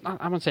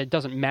 I won't say it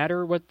doesn't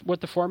matter what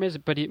the form is,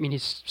 but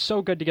he's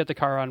so good to get the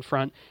car on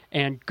front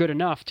and good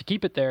enough to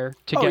keep it there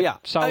to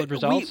get solid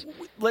results.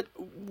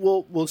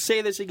 We'll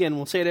say this again.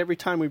 We'll say it every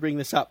time we bring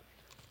this up.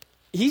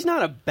 He's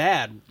not a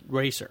bad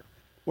racer.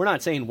 We're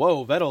not saying,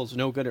 whoa, Vettel's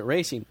no good at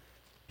racing.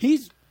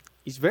 He's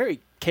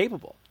very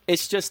capable.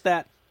 It's just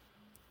that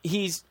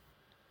he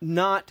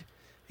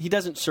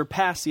doesn't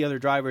surpass the other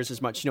drivers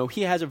as much.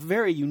 He has a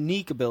very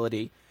unique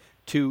ability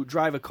to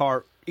drive a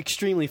car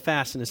extremely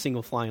fast in a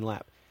single flying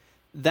lap.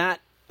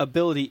 That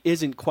ability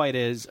isn't quite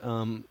as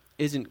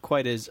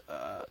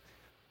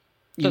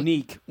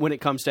unique when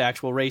it comes to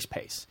actual race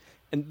pace.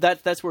 And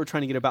that's what we're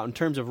trying to get about. In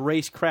terms of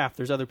racecraft,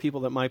 there's other people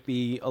that might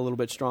be a little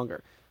bit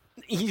stronger.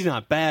 He's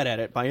not bad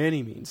at it by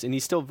any means, and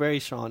he's still very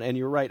strong. And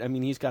you're right. I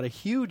mean, he's got a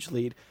huge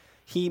lead.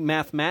 He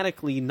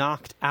mathematically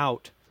knocked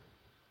out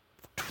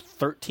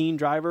 13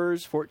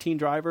 drivers, 14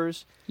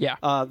 drivers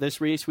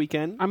this race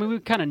weekend. I mean, we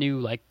kind of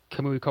knew,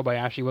 Kamui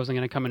Kobayashi wasn't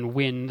going to come and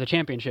win the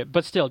championship.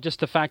 But still,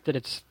 just the fact that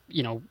it's,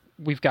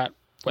 we've got...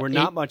 We're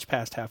not much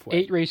past halfway.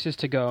 8 races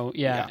to go,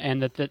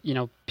 and that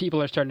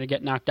people are starting to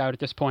get knocked out at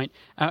this point.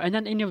 And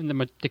then even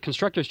the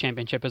Constructors'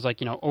 Championship is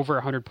over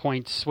 100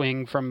 points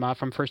swing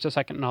from first to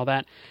second and all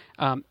that.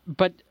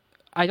 But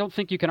I don't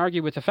think you can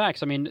argue with the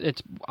facts. I mean,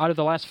 it's out of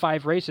the last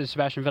 5 races,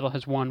 Sebastian Vettel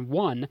has won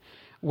 1,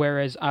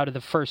 whereas out of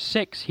the first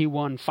 6, he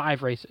won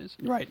 5 races.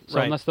 Right. So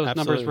unless those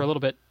numbers were a little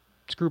bit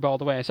screwball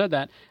the way I said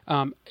that,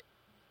 I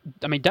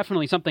mean,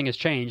 definitely something has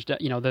changed.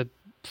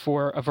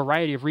 For a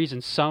variety of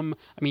reasons.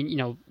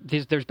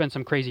 There's been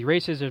some crazy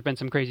races, there's been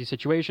some crazy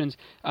situations,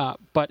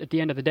 but at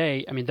the end of the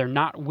day, I mean, they're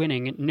not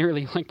winning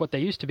nearly like what they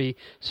used to be.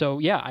 So,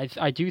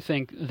 I do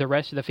think the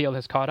rest of the field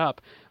has caught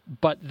up,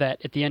 but that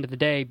at the end of the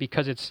day,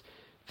 because it's,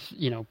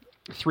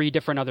 3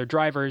 different other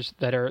drivers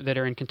that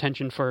are in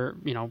contention for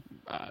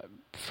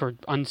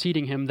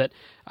unseating him, that,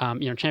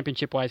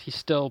 championship-wise, he's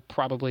still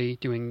probably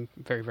doing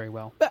very, very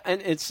well.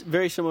 And it's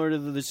very similar to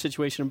the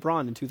situation in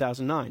Braun in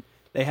 2009.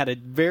 They had a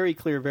very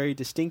clear, very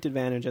distinct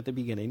advantage at the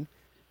beginning,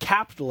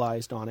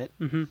 capitalized on it,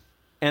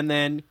 and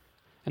then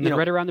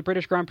right around the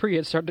British Grand Prix,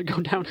 it started to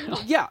go downhill.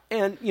 Yeah,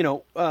 and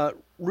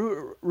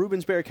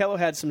Rubens Barrichello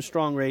had some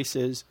strong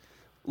races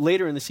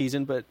later in the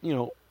season, but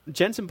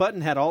Jenson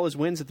Button had all his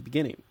wins at the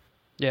beginning.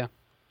 Yeah,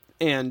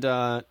 and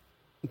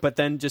but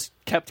then just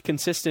kept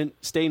consistent,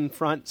 stayed in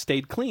front,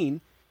 stayed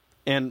clean,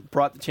 and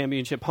brought the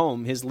championship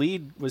home. His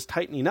lead was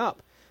tightening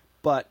up,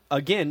 but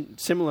again,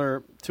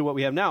 similar to what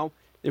we have now.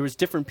 There was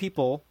different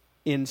people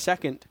in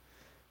second,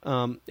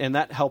 and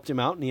that helped him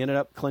out, and he ended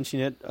up clinching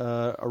it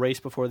a race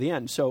before the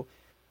end. So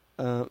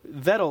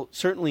Vettel,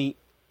 certainly,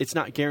 it's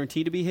not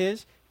guaranteed to be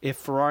his. If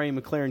Ferrari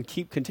and McLaren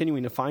keep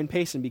continuing to find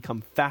pace and become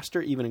faster,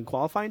 even in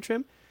qualifying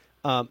trim,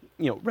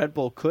 Red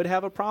Bull could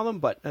have a problem,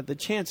 but the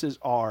chances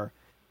are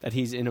that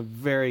he's in a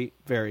very,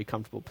 very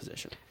comfortable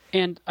position.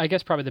 And I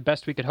guess probably the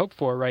best we could hope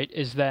for, right,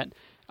 is that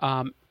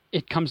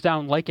it comes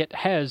down like it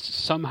has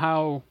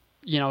somehow...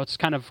 it's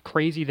kind of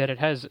crazy that it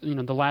has,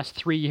 the last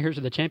 3 years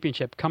of the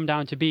championship come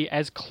down to be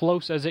as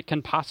close as it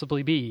can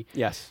possibly be.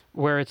 Yes.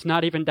 Where it's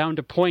not even down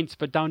to points,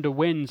 but down to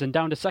wins and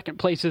down to second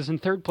places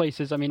and third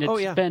places. I mean,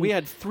 it's been... We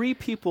had 3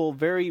 people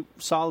very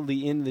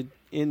solidly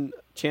in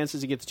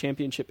chances to get the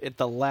championship at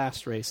the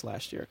last race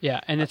last year. Yeah,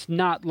 and it's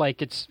not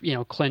like it's,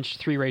 clinched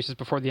 3 races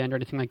before the end or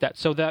anything like that.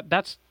 So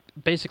that's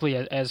basically,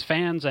 as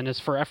fans and as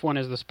for F1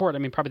 as the sport, I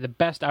mean, probably the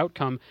best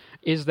outcome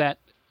is that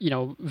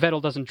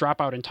Vettel doesn't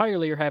drop out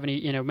entirely or have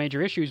any,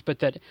 major issues, but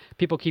that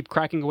people keep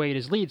cracking away at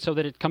his lead so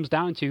that it comes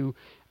down to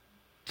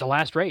the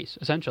last race,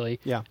 essentially.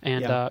 Yeah.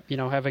 And,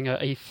 having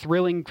a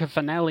thrilling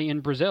finale in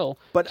Brazil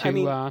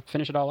to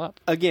finish it all up.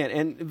 Again,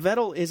 and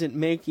Vettel isn't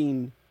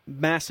making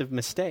massive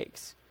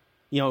mistakes.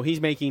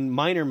 he's making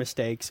minor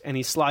mistakes and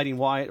he's sliding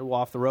wide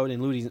off the road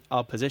and losing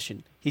a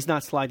position. He's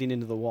not sliding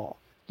into the wall.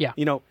 Yeah.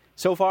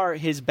 So far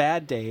his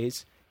bad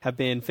days have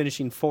been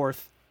finishing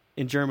 4th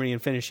in Germany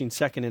and finishing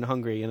 2nd in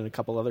Hungary and a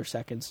couple other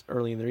seconds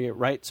early in the year,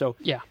 right? So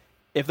yeah,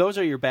 if those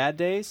are your bad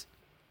days,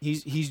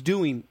 he's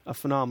doing a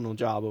phenomenal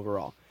job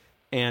overall.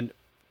 And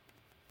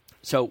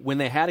so when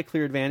they had a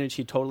clear advantage,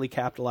 he totally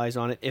capitalized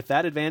on it. If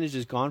that advantage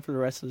is gone for the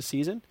rest of the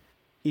season,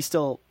 he's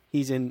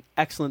in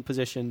excellent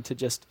position to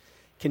just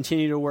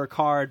continue to work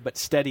hard but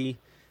steady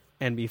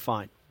and be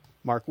fine.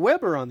 Mark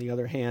Webber, on the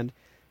other hand,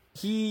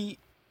 his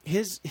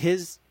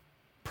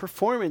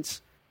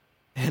performance,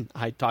 and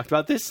I talked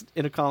about this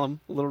in a column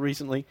a little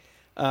recently,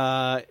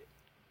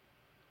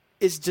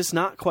 is just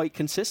not quite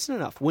consistent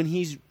enough. When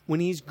he's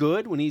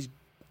good, when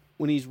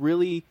he's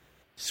really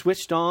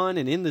switched on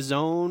and in the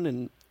zone,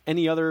 and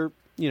any other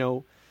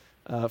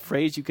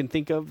phrase you can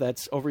think of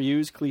that's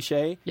overused,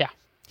 cliche. Yeah.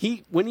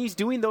 When he's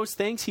doing those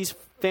things, he's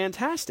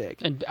fantastic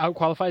and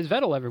outqualifies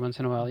Vettel every once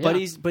in a while. Yeah.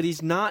 But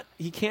he's not.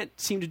 He can't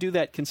seem to do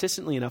that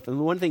consistently enough. And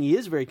the one thing he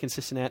is very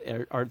consistent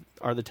at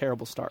are the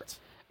terrible starts.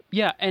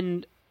 Yeah,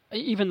 and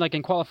even like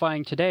in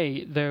qualifying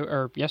today,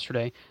 or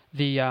yesterday,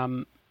 they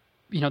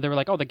were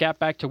like, oh, the gap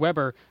back to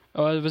Webber,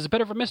 it was a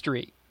bit of a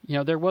mystery.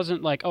 There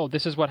wasn't like, oh,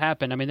 this is what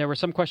happened. I mean, there were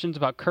some questions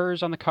about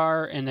KERS on the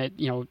car, and it,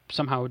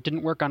 somehow it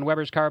didn't work on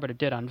Webber's car, but it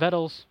did on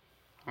Vettel's.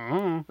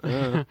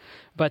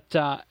 But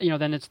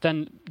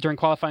then during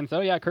qualifying,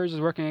 oh yeah, KERS is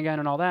working again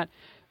and all that.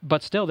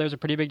 But still, there's a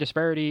pretty big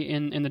disparity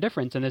in the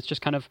difference, and it's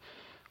just kind of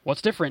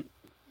what's different.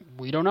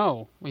 We don't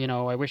know.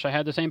 I wish I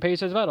had the same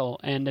pace as Vettel,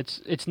 and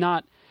it's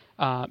not.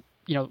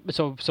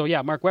 So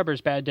yeah, Mark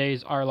Webber's bad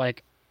days are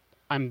like,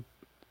 I'm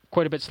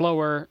quite a bit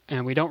slower,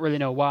 and we don't really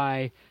know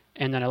why.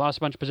 And then I lost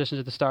a bunch of positions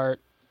at the start,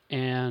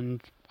 and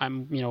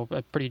I'm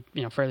a pretty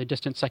fairly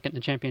distant second in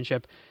the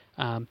championship.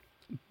 And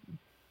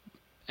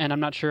I'm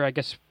not sure, I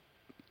guess,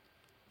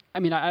 I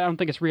don't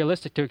think it's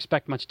realistic to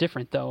expect much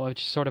different, though,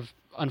 which is sort of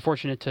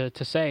unfortunate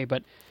to say,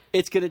 but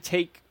it's going to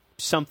take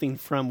something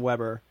from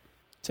Webber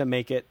to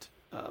make it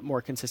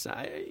more consistent.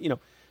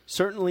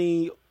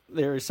 Certainly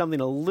there is something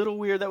a little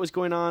weird that was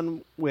going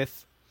on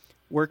with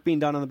work being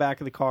done on the back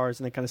of the cars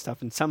and that kind of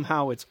stuff, and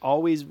somehow it's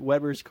always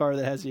Webber's car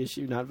that has the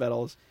issue, not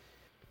Vettel's,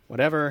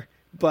 whatever.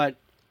 But,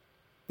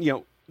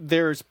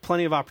 there's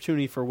plenty of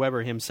opportunity for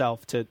Webber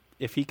himself to,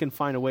 if he can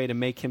find a way to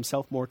make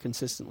himself more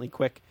consistently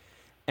quick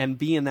and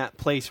be in that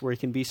place where he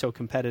can be so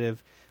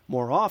competitive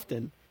more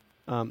often,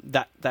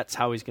 that's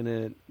how he's going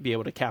to be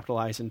able to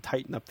capitalize and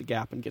tighten up the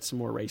gap and get some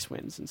more race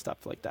wins and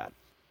stuff like that.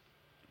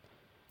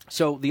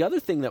 So the other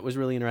thing that was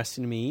really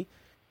interesting to me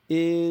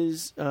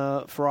is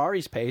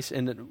Ferrari's pace.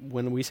 And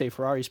when we say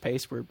Ferrari's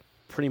pace, we're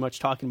pretty much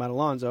talking about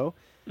Alonso.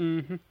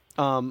 Mm-hmm.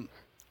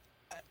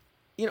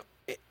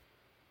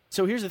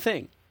 So here's the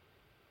thing.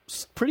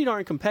 Pretty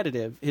darn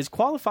competitive. His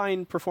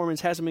qualifying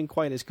performance hasn't been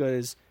quite as good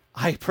as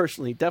I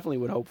personally definitely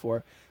would hope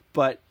for,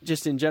 but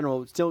just in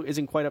general, it still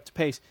isn't quite up to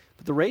pace.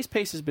 But the race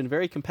pace has been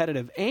very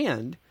competitive,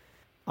 and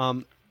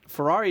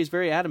Ferrari is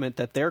very adamant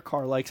that their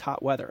car likes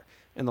hot weather.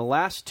 And the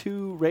last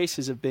 2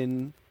 races have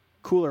been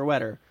cooler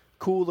weather.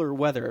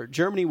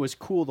 Germany was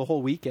cool the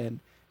whole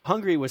weekend.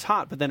 Hungary was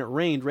hot, but then it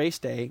rained race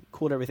day,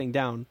 cooled everything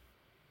down,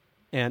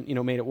 and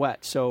made it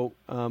wet. So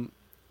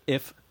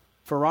if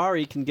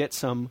Ferrari can get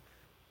some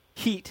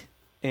heat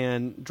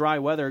and dry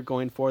weather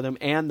going for them,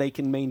 and they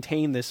can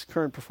maintain this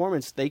current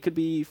performance, they could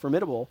be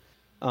formidable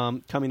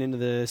coming into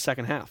the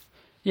second half.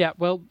 Yeah,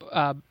 well,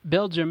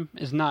 Belgium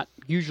is not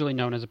usually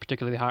known as a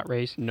particularly hot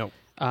race. No.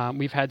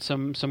 We've had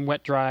some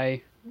wet,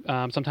 dry,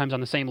 sometimes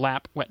on the same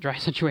lap, wet, dry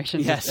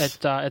situations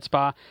at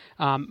Spa.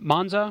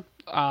 Monza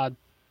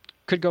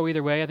could go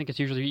either way. I think it's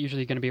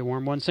usually going to be a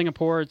warm one.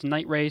 Singapore, it's a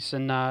night race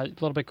and a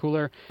little bit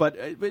cooler. But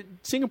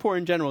Singapore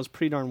in general is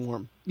pretty darn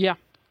warm. Yeah.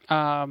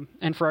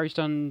 And Ferrari's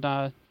done,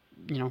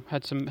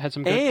 had some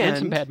good and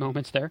some bad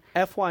moments there.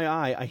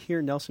 FYI, I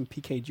hear Nelson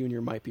Piquet Jr.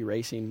 might be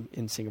racing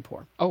in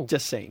Singapore. Oh,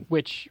 just saying.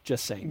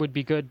 Just saying would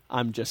be good.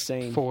 I'm just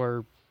saying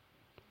for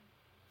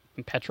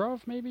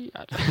Petrov, maybe.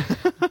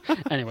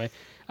 Anyway,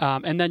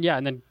 and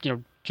then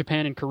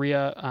Japan and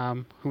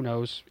Korea. Who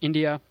knows?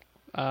 India.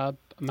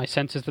 My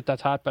sense is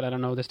that's hot, but I don't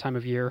know this time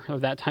of year or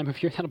that time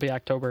of year. That'll be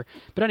October.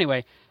 But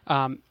anyway.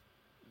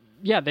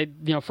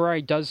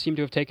 Ferrari does seem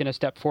to have taken a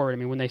step forward. I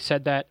mean, when they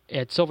said that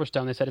at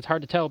Silverstone, they said it's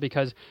hard to tell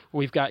because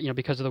we've got,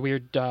 because of the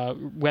weird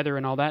weather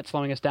and all that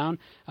slowing us down.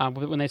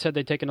 When they said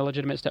they'd taken a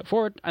legitimate step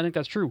forward, I think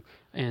that's true.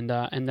 And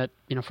that,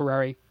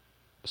 Ferrari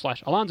 /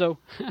 Alonso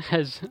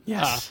has,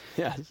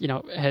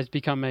 has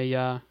become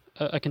a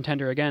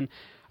contender again.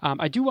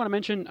 I do want to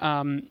mention,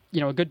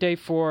 a good day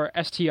for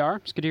STR,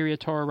 Scuderia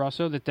Toro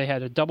Rosso, that they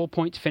had a double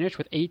points finish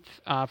with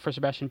 8th for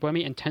Sebastian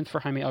Buemi and 10th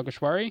for Jaime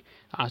Alguersuari.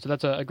 So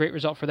that's a great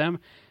result for them.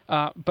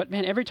 But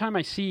man, every time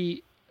I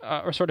see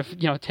or sort of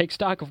take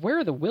stock of where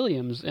are the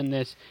Williams in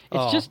this,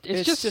 it's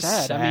just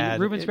sad. I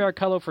mean, Rubens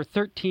Barrichello for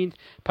 13th,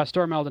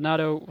 Pastor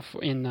Maldonado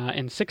in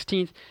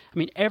 16th. I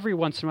mean, every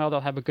once in a while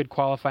they'll have a good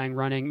qualifying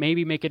running,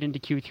 maybe make it into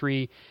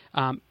Q3,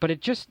 but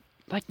it just.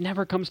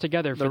 never comes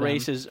together for the them.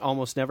 races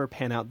almost never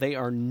pan out. They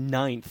are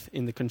 9th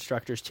in the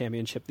Constructors'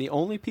 Championship. The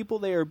only people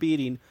they are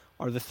beating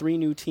are the 3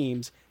 new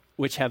teams,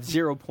 which have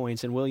 0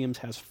 points, and Williams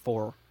has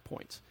 4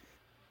 points.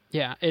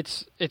 Yeah,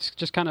 it's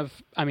just kind of,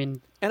 I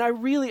mean... And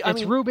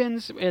it's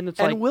Rubens, and it's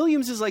and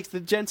Williams is like the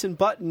Jenson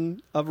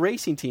Button of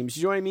racing teams.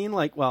 You know what I mean?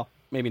 Like, well,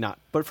 maybe not.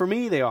 But for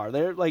me, they are.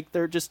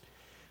 They're just,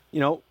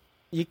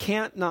 you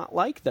can't not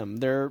like them.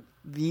 They're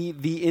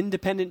the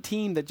independent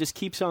team that just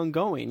keeps on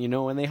going,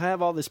 and they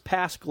have all this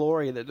past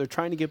glory that they're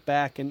trying to get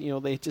back,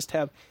 and, they just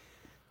have,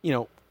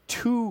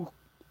 2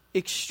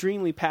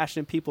 extremely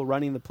passionate people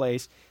running the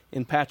place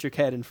in Patrick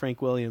Head and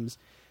Frank Williams.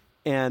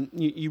 And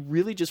you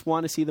really just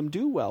want to see them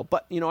do well.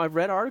 But, I've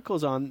read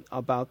articles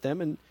about them,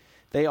 and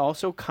they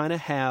also kind of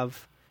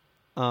have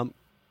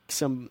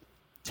some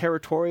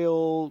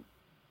territorial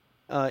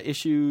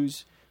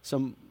issues,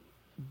 some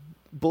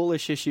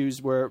bullish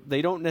issues where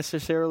they don't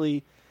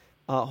necessarily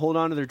hold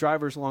on to their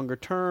drivers longer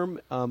term.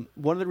 One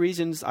of the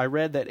reasons I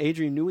read that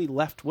Adrian Newey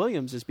left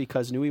Williams is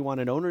because Newey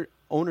wanted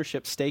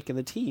ownership stake in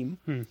the team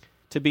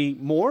to be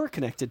more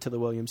connected to the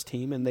Williams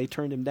team, and they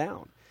turned him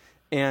down.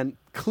 And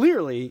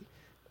clearly...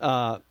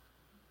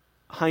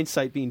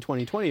 hindsight being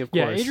 20/20, of course.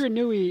 Yeah, Adrian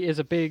Newey is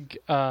a big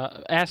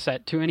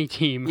asset to any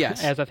team,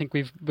 yes. As I think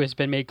has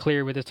been made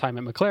clear with his time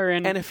at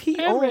McLaren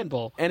and Red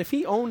Bull. And if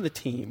he owned the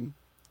team,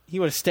 he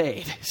would have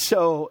stayed.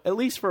 So at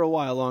least for a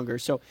while longer.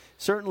 So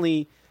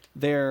certainly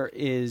there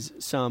is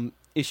some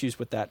issues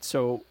with that.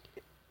 So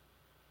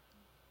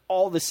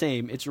all the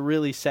same, it's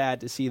really sad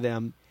to see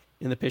them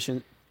in the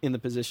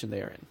position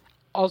they are in.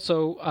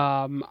 Also,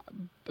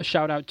 a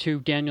shout out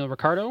to Daniel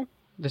Ricciardo.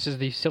 This is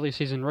the silly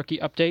season rookie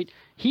update.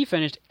 He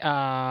finished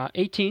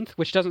 18th,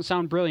 which doesn't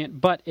sound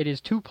brilliant, but it is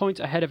 2 points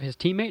ahead of his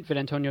teammate,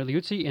 Vidantonio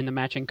Liuzzi, in the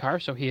matching car.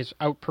 So he has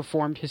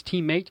outperformed his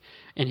teammate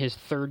in his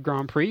 3rd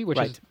Grand Prix, which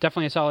is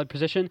definitely a solid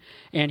position.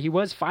 And he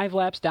was 5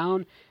 laps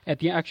down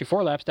actually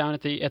 4 laps down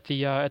at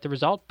the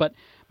result, but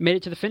made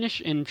it to the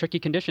finish in tricky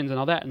conditions and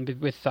all that. And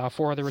with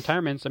 4 other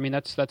retirements, I mean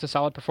that's a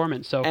solid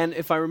performance. So, and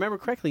if I remember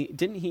correctly,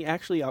 didn't he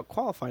actually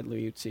outqualify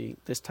Liuzzi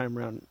this time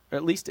around? Or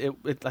at least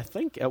I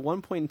think at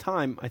one point in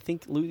time, I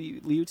think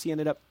Liuzzi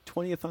ended up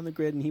 20th on the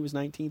grid and he was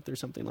 19th or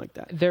something like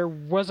that. There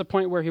was a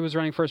point where he was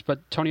running first,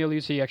 but Tonio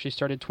Liuzzi actually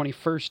started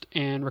 21st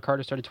and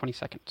Ricciardo started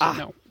 22nd.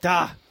 So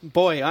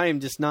Boy, I am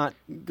just not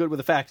good with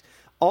the facts.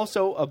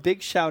 Also, a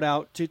big shout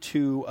out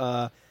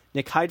to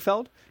Nick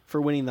Heidfeld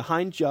for winning the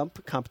hind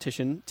jump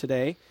competition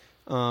today.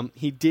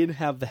 He did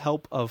have the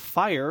help of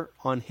fire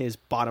on his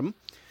bottom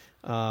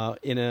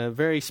in a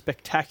very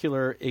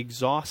spectacular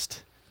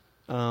exhaust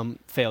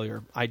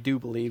failure, I do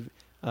believe,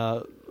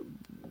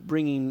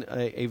 bringing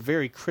a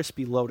very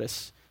crispy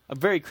Lotus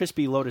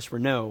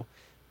Renault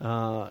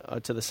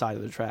to the side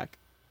of the track.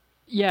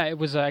 Yeah, it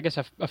was, I guess,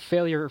 a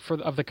failure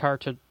of the car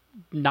to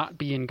not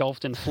be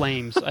engulfed in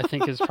flames, I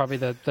think is probably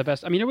the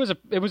best. I mean, it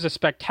was a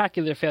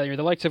spectacular failure,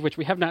 the likes of which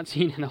we have not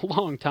seen in a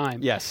long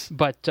time. Yes.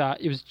 But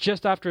it was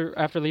just after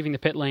leaving the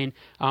pit lane.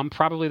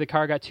 Probably the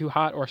car got too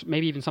hot, or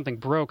maybe even something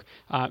broke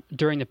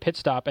during the pit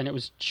stop, and it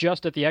was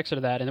just at the exit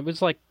of that, and it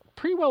was like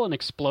pretty well an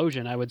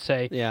explosion, I would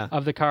say,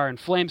 of the car, and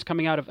flames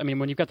coming out of, I mean,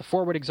 when you've got the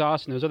forward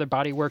exhaust and there's other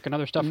body work and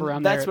other stuff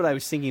around there. That's what I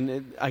was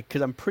thinking,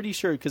 because I'm pretty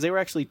sure, because they were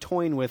actually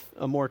toying with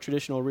a more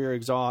traditional rear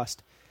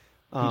exhaust.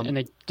 And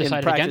they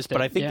decided against it.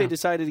 But I think they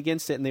decided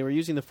against it, and they were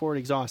using the forward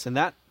exhaust. And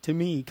that, to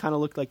me, kind of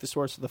looked like the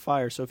source of the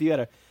fire. So if you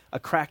had a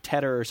cracked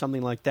header or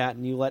something like that,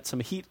 and you let some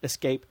heat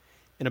escape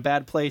in a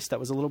bad place that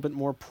was a little bit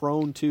more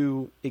prone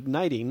to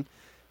igniting.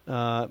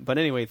 But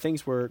anyway,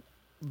 things were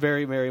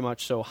very, very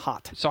much so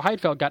hot. So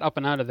Heidfeld got up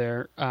and out of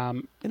there.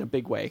 In a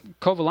big way.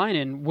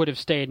 Kovalainen would have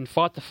stayed and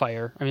fought the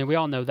fire. I mean, we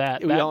all know that.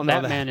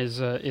 That man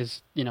is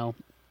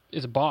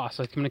a boss.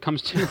 Like when it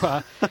comes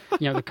to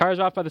the car's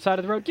off by the side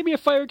of the road, give me a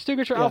fire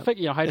extinguisher. I'll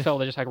fix.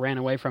 Heidfeld just ran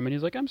away from it.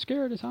 He's like, I'm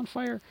scared. It's on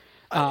fire.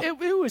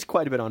 It was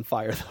quite a bit on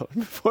fire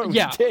though. Fair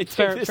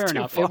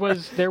enough.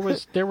 There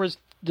was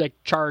like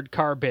charred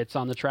car bits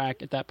on the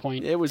track at that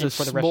point. It was a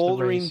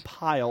smoldering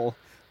pile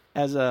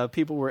as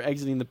people were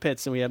exiting the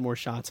pits, and we had more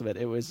shots of it.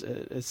 It was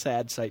a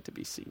sad sight to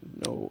be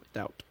seen, no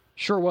doubt.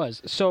 Sure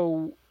was.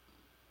 So.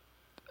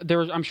 There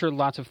was, I'm sure,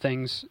 lots of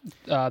things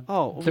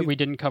that we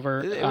didn't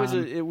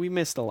cover. We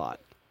missed a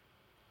lot.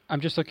 I'm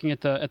just looking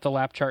at the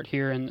lap chart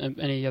here and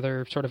any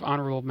other sort of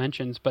honorable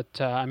mentions, but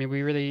I mean,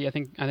 we really, I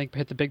think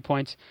hit the big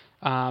points.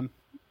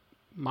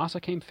 Massa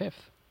came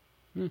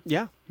 5th.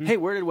 Yeah. Hey,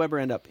 where did Webber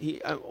end up?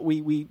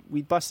 We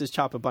bust his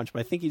chop a bunch,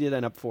 but I think he did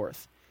end up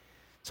 4th.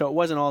 So it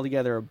wasn't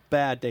altogether a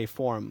bad day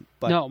for him.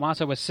 But no,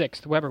 Massa was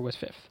 6th. Webber was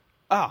 5th.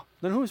 Oh,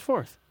 then who was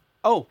 4th?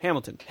 Oh,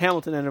 Hamilton.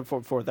 Hamilton ended up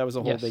 4th. That was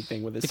a whole big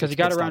thing with this. Because he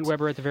got around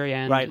Webber at the very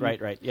end.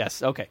 Right.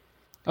 Yes. Okay.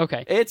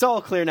 Okay. It's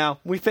all clear now.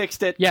 We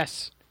fixed it.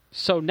 Yes.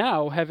 So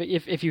now,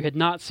 if you had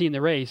not seen the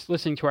race,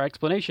 listening to our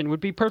explanation would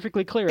be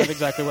perfectly clear of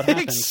exactly what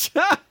happened.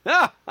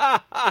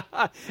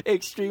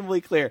 Extremely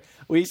clear.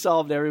 We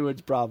solved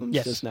everyone's problems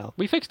just now.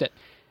 We fixed it.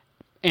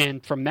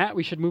 And from that,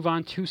 we should move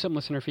on to some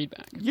listener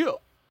feedback. Yeah.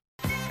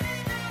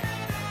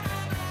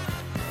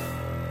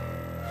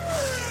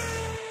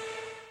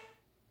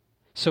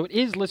 So it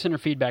is listener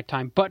feedback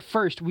time. But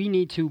first, we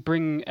need to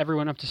bring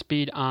everyone up to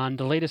speed on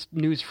the latest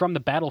news from the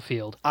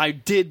battlefield. I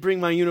did bring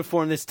my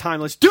uniform this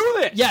time. Let's do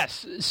this!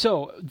 Yes.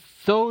 So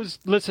those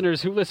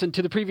listeners who listened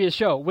to the previous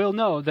show will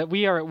know that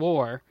we are at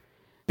war.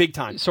 Big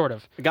time. Sort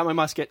of. I got my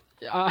musket.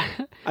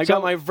 I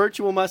got my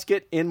virtual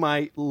musket in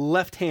my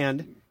left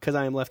hand because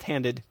I am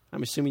left-handed.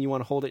 I'm assuming you want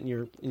to hold it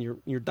in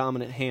your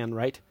dominant hand,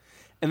 right?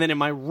 And then in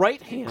my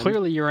right hand...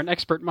 Clearly you're an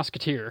expert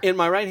musketeer. In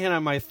my right hand,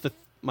 I have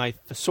my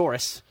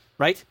thesaurus,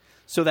 right?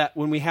 So that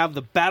when we have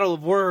the battle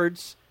of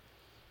words,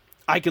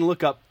 I can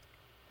look up,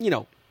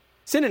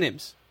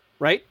 synonyms,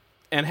 right?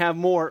 And have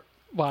more...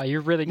 Wow,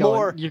 you're really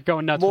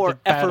going nuts with the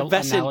battle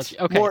analogy.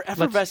 Okay, more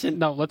effervescent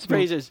let's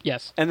phrases. Move.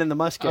 Yes. And then the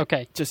musket,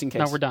 okay. Just in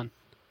case. No, we're done.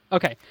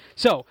 Okay,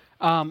 so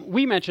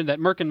we mentioned that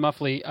Merkin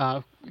Muffley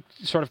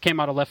sort of came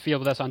out of left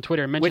field with us on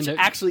Twitter and mentioned which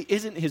actually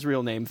isn't his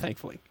real name,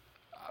 thankfully.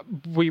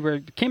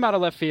 Came out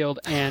of left field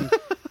and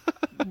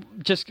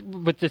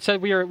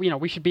said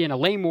we should be in a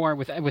lame war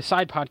with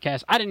side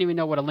podcasts. I didn't even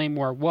know what a lame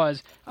war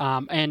was,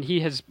 and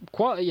he has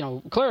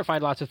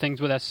clarified lots of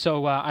things with us.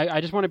 So I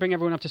just want to bring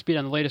everyone up to speed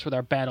on the latest with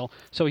our battle.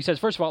 So he says,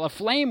 first of all, a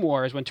flame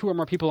war is when two or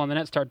more people on the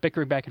net start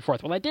bickering back and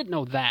forth. Well, I did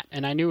know that,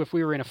 and I knew if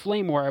we were in a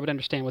flame war, I would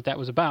understand what that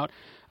was about.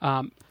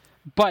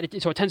 But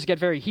it tends to get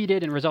very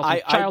heated and results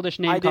in childish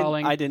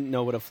name-calling. I didn't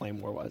know what a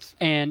flame war was.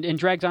 And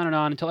drags on and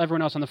on until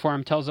everyone else on the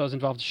forum tells those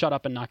involved to shut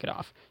up and knock it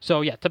off. So,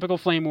 yeah, typical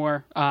flame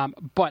war.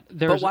 But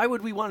why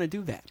would we want to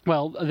do that?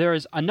 Well, there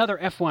is another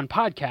F1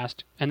 podcast,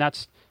 and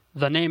that's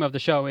the name of the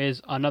show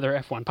is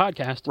Another F1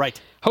 Podcast.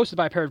 Right. Hosted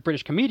by a pair of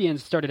British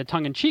comedians, started a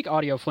tongue-in-cheek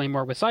audio flame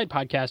war with side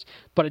podcasts,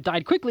 but it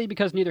died quickly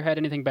because neither had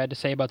anything bad to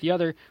say about the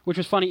other, which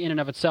was funny in and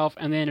of itself,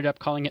 and they ended up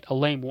calling it a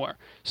lame war.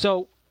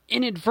 So,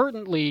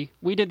 inadvertently,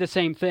 we did the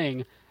same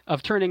thing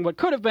of turning what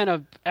could have been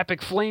an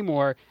epic flame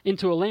war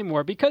into a lame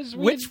war because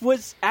which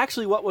was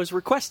actually what was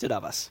requested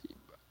of us.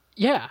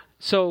 Yeah.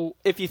 So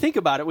if you think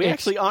about it, we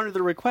actually honored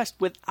the request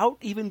without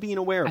even being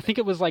aware of it. I think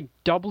it was like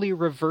doubly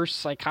reverse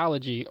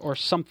psychology or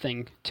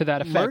something to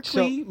that effect.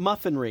 Merkley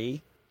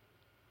Muffinry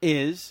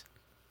is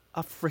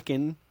a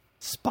frickin'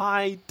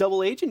 spy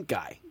double agent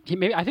guy.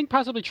 I think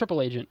possibly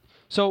triple agent.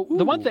 So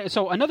the one thing,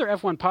 so Another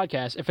F1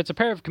 Podcast, if it's a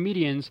pair of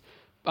comedians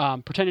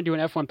pretending to do an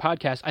F1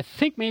 podcast, I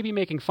think maybe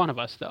making fun of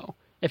us though.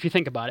 If you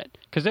think about it.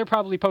 Because they're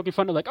probably poking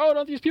fun at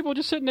don't these people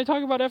just sit and they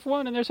talk about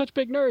F1 and they're such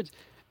big nerds.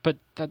 But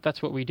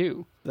that's what we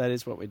do. That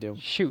is what we do.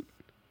 Shoot.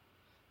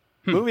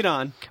 Moving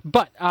on.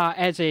 But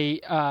as a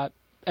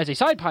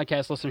side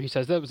podcast listener, he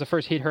says that was the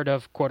first he'd heard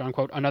of,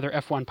 quote-unquote, Another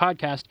F1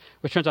 Podcast,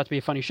 which turns out to be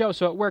a funny show,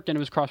 so it worked and it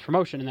was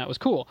cross-promotion, and that was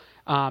cool.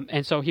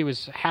 And so he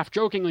was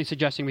half-jokingly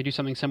suggesting we do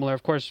something similar.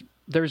 Of course,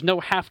 there's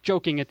no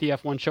half-joking at the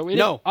F1 show. It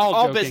is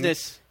all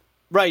business.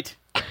 Right.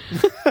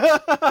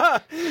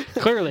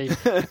 Clearly.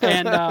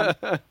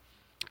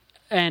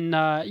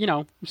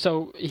 And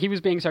so he was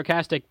being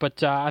sarcastic,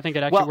 but I think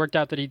it actually worked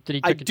out that he took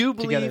it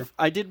together.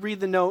 I did read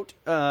the note.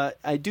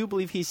 I do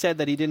believe he said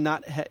that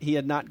he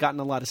had not gotten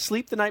a lot of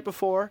sleep the night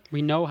before.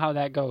 We know how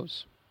that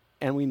goes.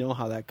 And we know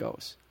how that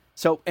goes.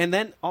 So, and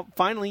then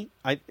finally,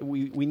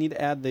 we need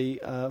to add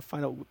the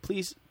final.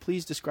 Please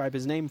describe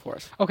his name for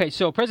us. Okay,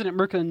 so President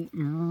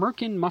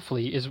Merkin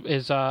Muffley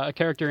is a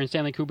character in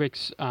Stanley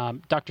Kubrick's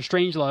Dr.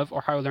 Strangelove,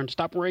 or How I Learned to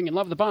Stop Worrying and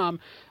Love the Bomb,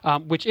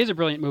 which is a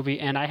brilliant movie,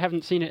 and I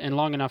haven't seen it in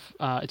long enough.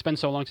 It's been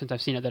so long since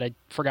I've seen it that I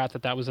forgot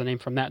that was the name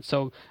from that.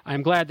 So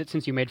I'm glad that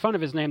since you made fun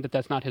of his name,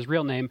 that's not his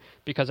real name,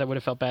 because I would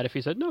have felt bad if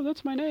he said, no,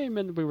 that's my name,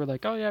 and we were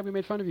like, oh yeah, we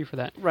made fun of you for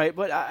that. Right,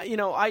 but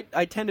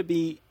I tend to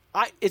be.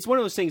 It's one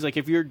of those things, like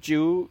if you're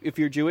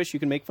Jewish, you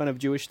can make fun of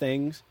Jewish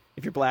things.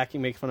 If you're black, you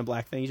can make fun of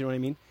black things, you know what I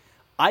mean?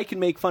 I can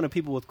make fun of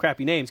people with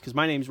crappy names, because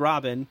my name's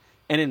Robin,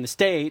 and in the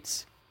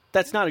States,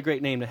 that's not a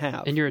great name to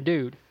have. And you're a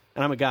dude.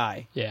 And I'm a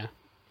guy. Yeah.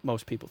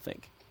 Most people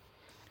think.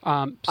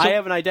 I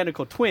have an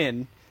identical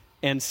twin,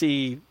 and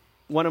see,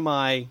 one of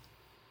my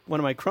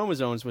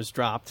chromosomes was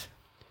dropped,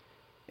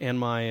 and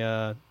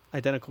my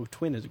identical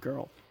twin is a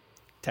girl,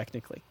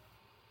 technically.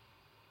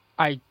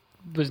 I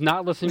was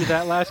not listening to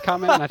that last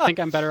comment, and I think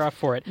I'm better off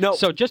for it. No.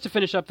 So just to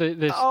finish up this...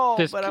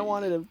 but I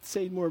wanted to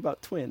say more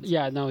about twins.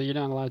 Yeah, no, you're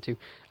not allowed to.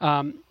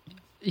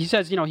 He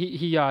says, he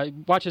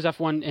watches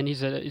F1, and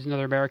he's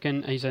another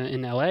American. He's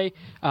in L.A.,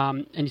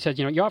 and he says,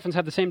 you often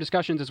have the same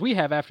discussions as we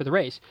have after the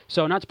race.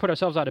 So not to put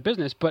ourselves out of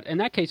business, but in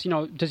that case,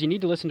 does he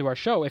need to listen to our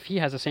show? If he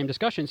has the same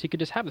discussions, he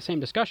could just have the same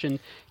discussion.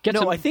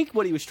 I think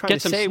what he was trying to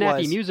say was... Get some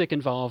snappy music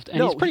involved,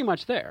 and he's pretty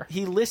much there.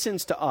 He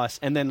listens to us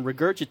and then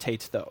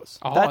regurgitates those.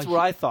 That's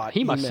what I thought.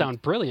 He must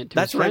sound brilliant to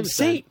That's his friends. That's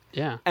what I'm saying.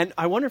 Yeah. And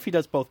I wonder if he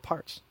does both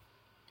parts.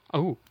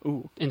 Ooh.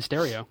 In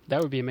stereo.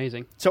 That would be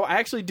amazing. So I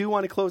actually do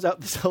want to close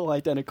out this whole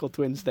identical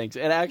twins thing. It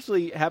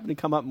actually happened to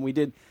come up,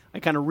 and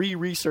I kind of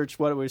re-researched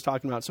what it was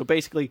talking about. So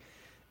basically,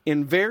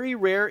 in very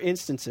rare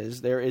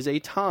instances, there is a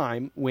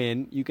time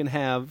when you can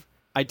have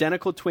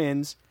identical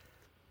twins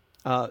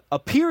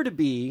appear to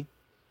be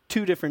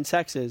two different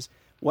sexes.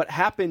 What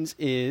happens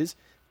is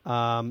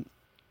sometimes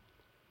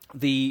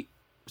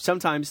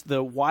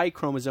the Y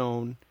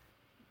chromosome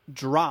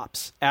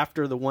drops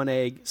after the one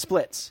egg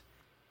splits.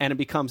 and it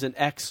becomes an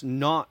X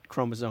naught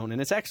chromosome, and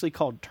it's actually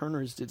called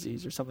Turner's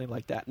disease or something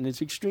like that, and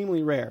it's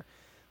extremely rare.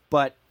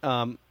 But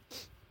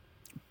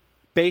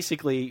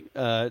basically,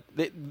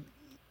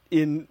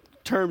 in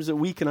terms that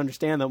we can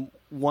understand them,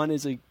 one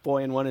is a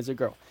boy and one is a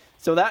girl.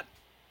 So that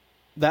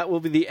will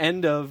be the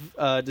end of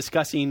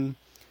discussing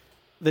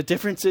the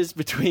differences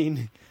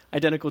between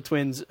identical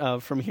twins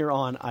from here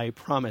on, I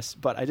promise.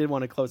 But I did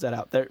want to close that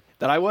out. That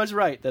I was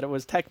right, that it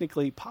was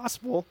technically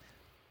possible,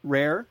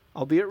 rare,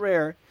 albeit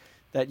rare,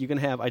 that you can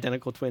have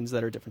identical twins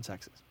that are different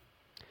sexes.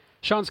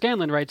 Sean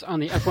Scanlon writes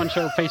on the F1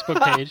 Show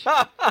Facebook page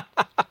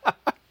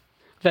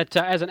that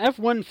as an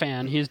F1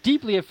 fan, he is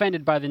deeply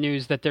offended by the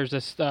news that there's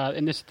this,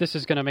 and this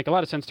is going to make a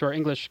lot of sense to our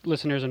English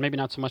listeners and maybe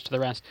not so much to the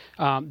rest,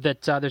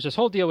 that there's this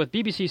whole deal with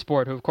BBC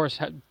Sport, who of course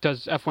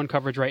does F1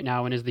 coverage right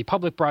now and is the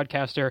public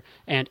broadcaster,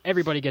 and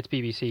everybody gets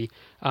BBC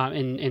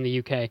in the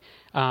UK.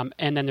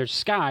 And then there's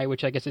Sky,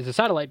 which I guess is a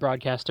satellite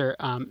broadcaster.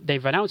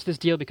 They've announced this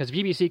deal because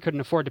BBC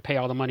couldn't afford to pay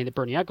all the money that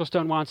Bernie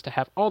Ecclestone wants to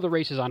have all the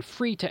races on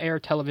free-to-air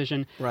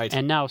television. Right.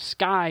 And now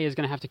Sky is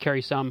going to have to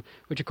carry some,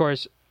 which of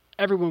course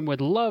everyone would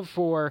love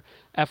for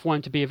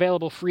F1 to be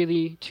available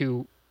freely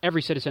to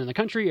every citizen in the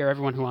country or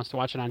everyone who wants to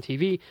watch it on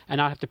TV and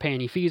not have to pay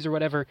any fees or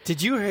whatever.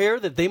 Did you hear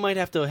that they might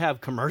have to have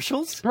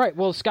commercials? Right.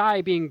 Well,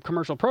 Sky, being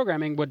commercial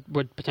programming,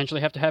 would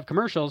potentially have to have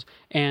commercials,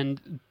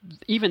 and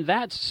even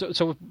that.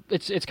 So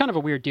it's kind of a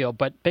weird deal.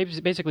 But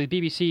basically,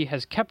 BBC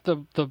has kept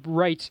the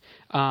rights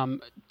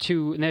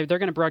to. And they're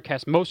going to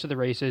broadcast most of the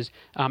races,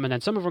 and then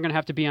some of them are going to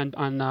have to be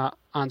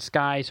on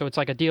Sky. So it's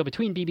like a deal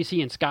between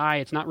BBC and Sky.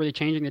 It's not really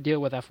changing the deal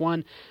with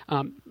F1.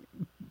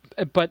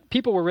 But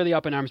people were really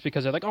up in arms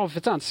because they're like, oh, if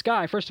it's on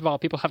Sky, first of all,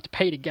 people have to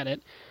pay to get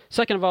it.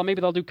 Second of all,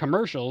 maybe they'll do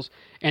commercials,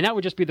 and that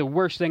would just be the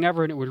worst thing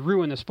ever, and it would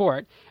ruin the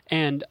sport.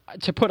 And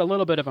to put a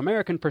little bit of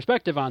American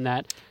perspective on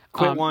that...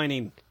 Quit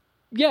whining.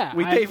 Yeah.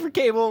 We pay for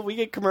cable, we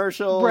get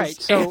commercials.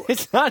 Right. So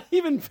it's not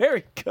even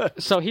very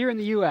good. So here in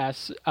the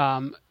U.S.,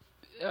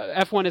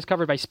 F1 is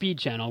covered by Speed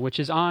Channel, which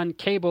is on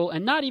cable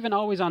and not even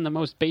always on the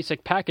most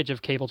basic package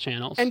of cable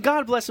channels. And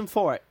God bless them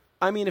for it.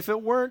 I mean, if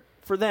it weren't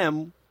for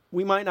them,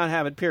 we might not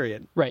have it,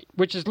 period. Right,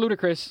 which is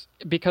ludicrous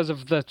because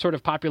of the sort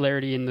of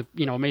popularity and the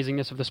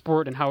amazingness of the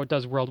sport and how it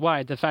does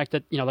worldwide. The fact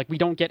that we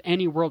don't get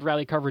any World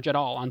Rally coverage at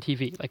all on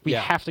TV. Like we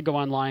have to go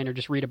online or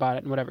just read about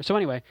it and whatever. So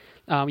anyway,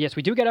 yes,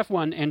 we do get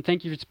F1, and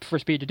thank you for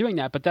Speed to doing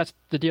that. But that's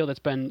the deal that's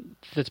been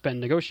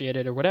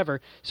negotiated or whatever.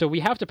 So we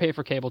have to pay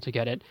for cable to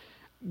get it.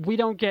 We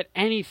don't get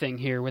anything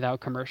here without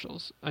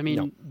commercials. I mean.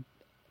 No.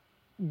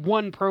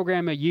 One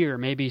program a year,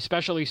 maybe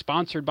specially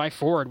sponsored by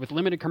Ford with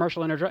limited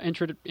commercial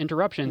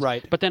interruptions.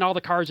 Right. But then all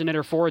the cars in it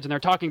are Fords, and they're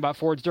talking about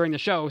Fords during the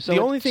show. So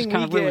the only thing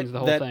kind of ruins the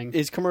whole that thing.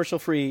 Is commercial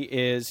free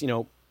is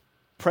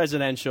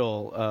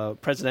presidential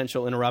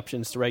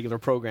interruptions to regular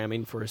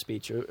programming for a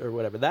speech or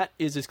whatever. That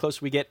is as close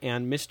as we get.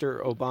 And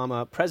President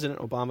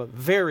Obama,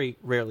 very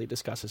rarely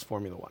discusses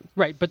Formula One.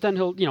 Right, but then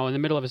he'll, in the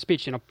middle of a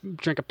speech,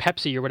 drink a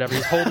Pepsi or whatever.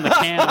 He's holding the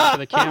can up to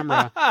the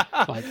camera.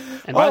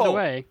 And by the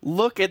way,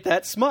 look at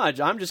that smudge.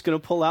 I'm just going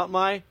to pull out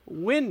my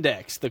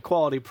Windex, the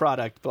quality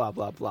product. Blah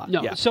blah blah.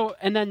 No, yeah. So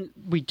and then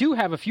we do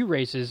have a few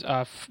races,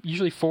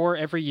 usually 4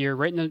 every year,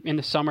 right in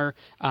the summer.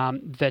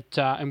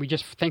 And we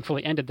just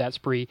thankfully ended that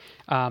spree.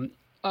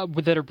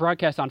 That are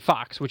broadcast on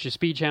Fox, which is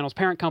Speed Channel's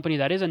parent company.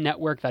 That is a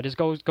network that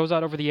goes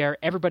out over the air.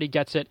 Everybody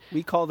gets it.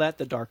 We call that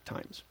the dark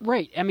times.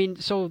 Right. I mean,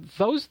 so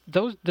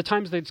the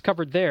times that it's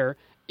covered there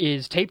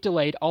is tape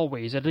delayed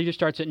always. It either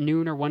starts at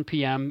noon or 1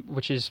 p.m.,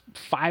 which is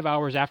 5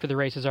 hours after the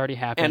race has already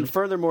happened. And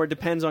furthermore, it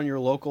depends on your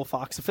local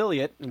Fox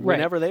affiliate.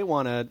 Whenever they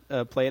want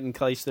to play it in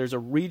case there's a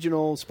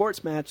regional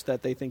sports match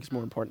that they think is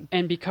more important.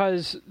 And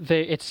because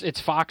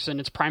it's Fox and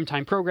it's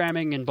primetime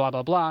programming and blah,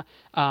 blah, blah,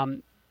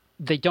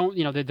 they don't,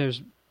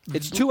 there's...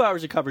 It's 2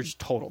 hours of coverage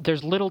total.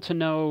 There's little to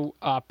no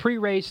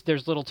pre-race.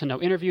 There's little to no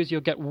interviews.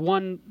 You'll get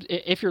one,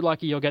 if you're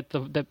lucky, you'll get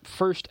the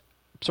first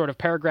sort of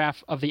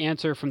paragraph of the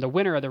answer from the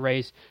winner of the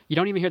race. You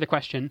don't even hear the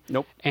question.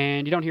 Nope.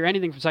 And you don't hear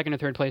anything from second or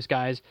third place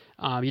guys.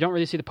 You don't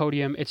really see the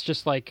podium. It's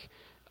just like...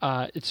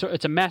 it's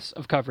a mess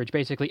of coverage,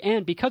 basically.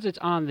 And because it's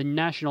on the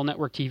national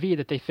network TV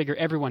that they figure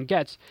everyone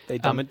gets... They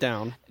dumb it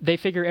down. They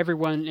figure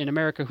everyone in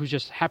America who's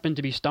just happened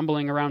to be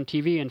stumbling around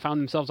TV and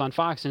found themselves on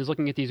Fox and is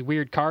looking at these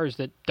weird cars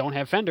that don't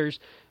have fenders,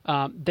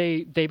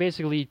 they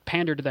basically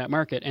pander to that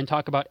market and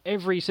talk about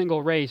every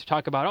single race,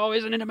 talk about, oh,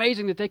 isn't it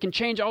amazing that they can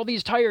change all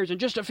these tires in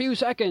just a few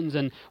seconds?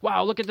 And,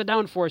 wow, look at the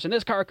downforce, and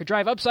this car could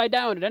drive upside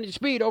down at any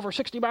speed over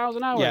 60 miles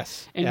an hour.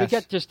 Yes. And we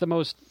get just the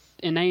most...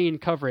 inane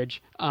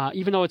coverage,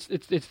 even though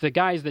it's the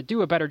guys that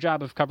do a better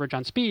job of coverage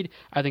on Speed.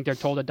 I think they're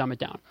told to dumb it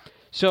down.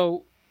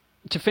 So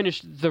to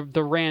finish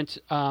the rant,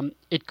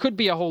 it could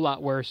be a whole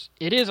lot worse.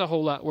 It is a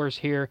whole lot worse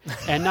here,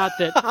 and not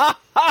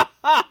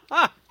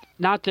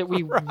that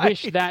we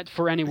wish that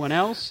for anyone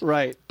else,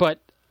 right? But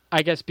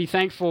I guess be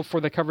thankful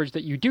for the coverage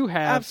that you do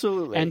have,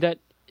 absolutely, and that.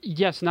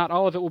 Yes, not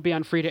all of it will be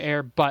on free to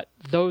air, but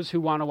those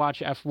who want to watch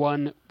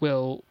F1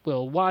 will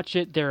watch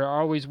it. There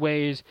are always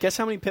ways. Guess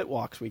how many pit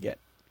walks we get?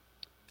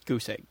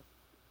 Goose egg.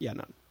 Yeah,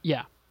 none.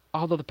 Yeah.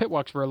 Although the pit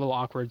walks were a little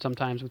awkward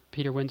sometimes with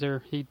Peter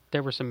Windsor.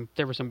 There were some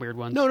weird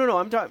ones. No.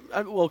 I'm talking.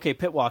 Well, okay,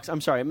 pit walks.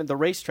 I'm sorry. I meant the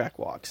racetrack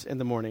walks in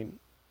the morning,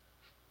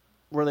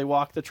 where they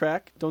walk the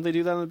track. Don't they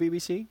do that on the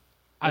BBC?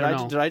 I don't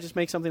know. Did I just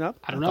make something up?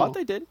 I don't know. Thought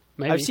they did.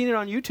 Maybe. I've seen it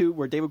on YouTube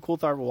where David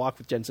Coulthard will walk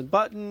with Jensen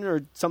Button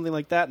or something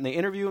like that, and they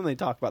interview him. They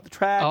talk about the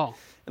track,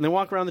 and they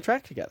walk around the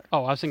track together.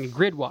 Oh, I was thinking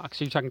grid walks.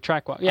 So you're talking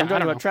track walk. Yeah, I'm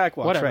talking about track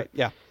walks. Whatever. Right?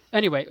 Yeah.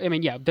 Anyway, I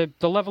mean, yeah,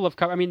 the level of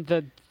cover. I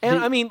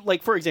mean,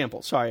 like for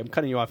example, sorry, I'm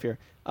cutting you off here.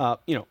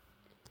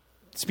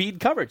 Speed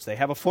coverage. They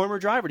have a former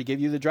driver to give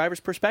you the driver's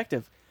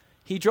perspective.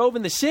 He drove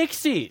in the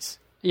 60s.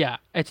 Yeah,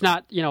 it's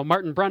not,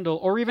 Martin Brundle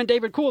or even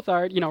David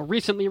Coulthard,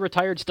 recently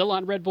retired, still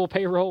on Red Bull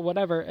payroll,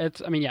 whatever.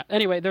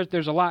 Anyway,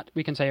 there's a lot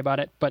we can say about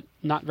it, but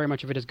not very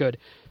much of it is good.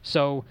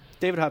 So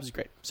David Hobbs is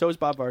great. So is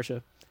Bob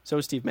Varsha. So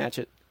is Steve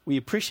Matchett. We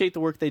appreciate the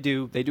work they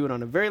do. They do it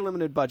on a very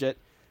limited budget,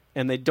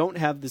 and they don't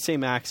have the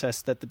same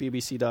access that the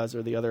BBC does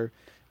or the other,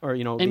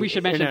 And we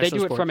should mention, they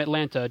do it from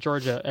Atlanta,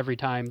 Georgia, every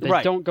time. They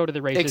don't go to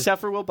the races. Except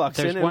for Will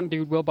Buxton. There's one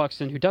dude, Will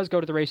Buxton, who does go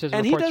to the races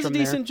and reports from there. And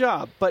he does a decent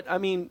job, but I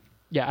mean...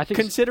 Yeah, I think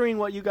considering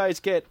what you guys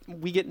get,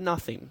 we get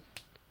nothing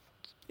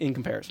in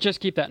comparison. Just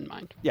keep that in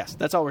mind. Yes,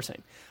 that's all we're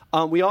saying.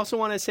 We also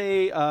want to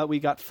say we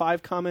got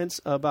 5 comments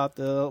about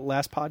the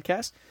last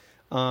podcast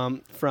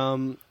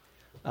from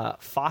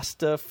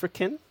Fast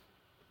African,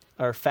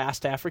 or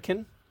Fast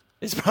African.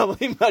 It's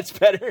probably much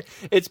better.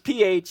 It's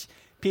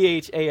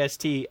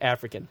PHAST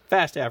African.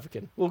 Fast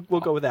African.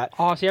 We'll go with that.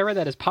 Oh, see, I read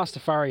that as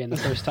Pastafarian the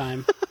first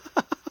time.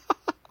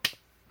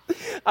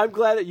 I'm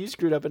glad that you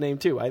screwed up a name,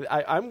 too.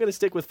 I'm going to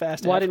stick with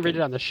Fast African. Well, I didn't read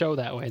it on the show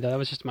that way, though. That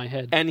was just my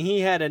head. And he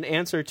had an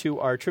answer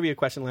to our trivia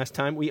question last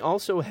time. We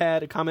also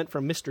had a comment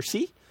from Mr.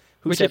 C.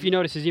 Which, if you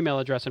notice, his email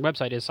address and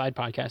website is Side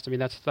Podcast. I mean,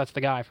 that's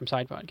the guy from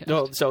Side Podcast.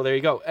 Oh, so there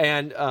you go.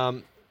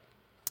 And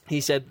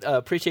he said,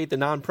 appreciate the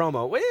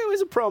non-promo. Well, it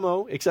was a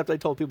promo, except I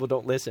told people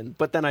don't listen.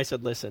 But then I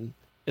said listen,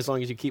 as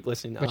long as you keep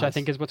listening to Which us. I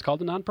think is what's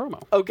called a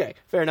non-promo. Okay,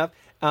 fair enough.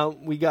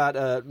 We got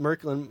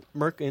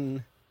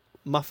Merkin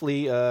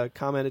Muffley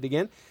commented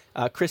again.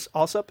 Chris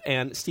Alsop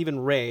and Stephen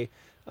Ray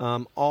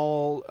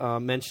all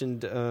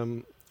mentioned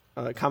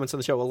comments on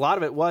the show. A lot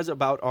of it was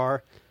about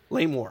our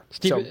lame war. I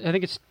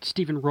think it's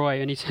Stephen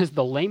Roy, and he says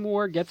the lame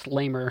war gets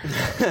lamer,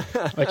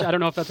 which I don't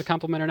know if that's a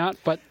compliment or not,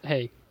 but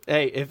hey.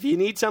 Hey, if you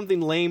need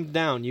something lamed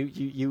down,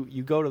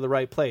 you go to the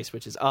right place,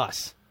 which is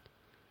us.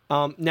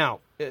 Now,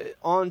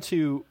 on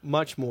to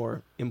much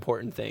more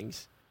important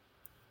things.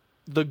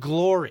 The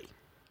glory,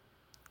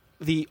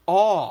 the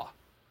awe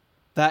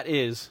that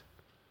is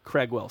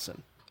Craig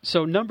Wilson.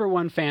 So number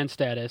one fan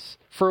status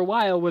for a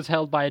while was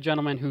held by a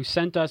gentleman who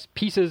sent us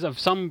pieces of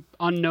some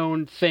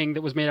unknown thing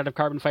that was made out of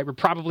carbon fiber,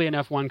 probably an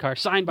F1 car,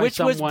 signed by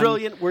someone. Which was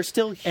brilliant. We're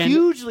still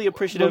hugely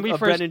appreciative of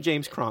Brendan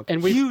James Kronk.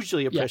 And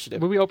hugely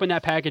appreciative. When we opened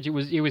that package, it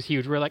was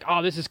huge. We were like,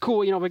 oh, this is cool.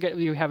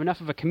 We have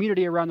enough of a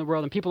community around the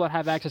world and people that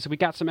have access. So we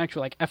got some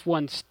extra like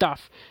F1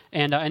 stuff,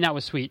 and that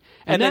was sweet.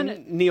 And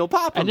then Neil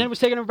Popham. And then it was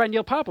taken over by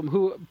Neil Popham,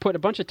 who put a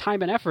bunch of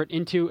time and effort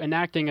into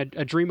enacting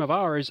a dream of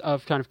ours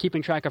of kind of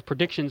keeping track of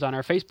predictions on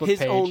our Facebook page.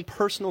 His own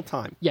personal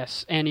time.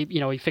 Yes, and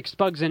he fixed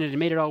bugs in it and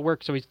made it all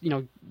work. So he's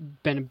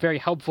been very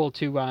helpful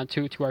to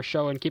our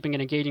show and keeping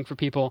it engaging for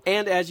people.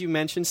 And as you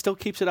mentioned, still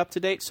keeps it up to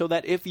date so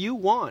that if you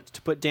want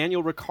to put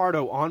Daniel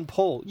Ricciardo on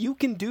pole, you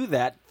can do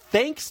that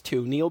thanks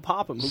to Neil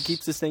Popham, who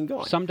keeps this thing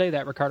going. Someday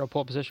that Ricciardo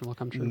pole position will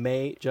come true.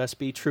 May just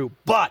be true.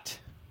 But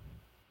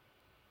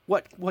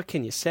what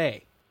can you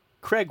say?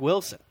 Craig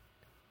Wilson,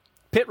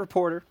 pit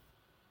reporter,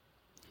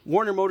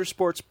 Warner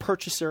Motorsports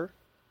purchaser,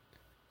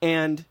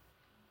 and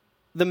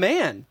the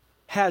man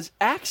has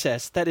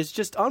access that is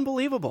just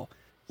unbelievable.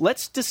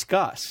 Let's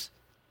discuss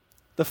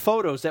the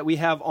photos that we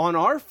have on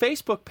our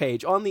Facebook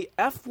page, on the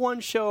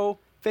F1 Show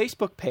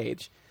Facebook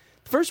page.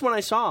 The first one I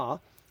saw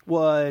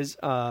was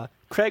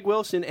Craig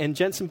Wilson and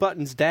Jensen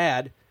Button's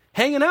dad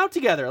hanging out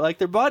together like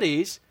they're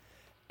buddies.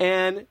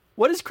 And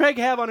what does Craig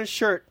have on his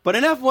shirt but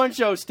an F1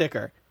 Show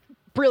sticker?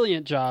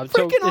 Brilliant job.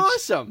 Freaking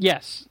awesome.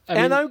 Yes.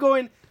 And I'm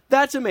going,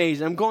 that's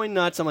amazing. I'm going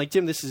nuts. I'm like,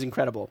 Jim, this is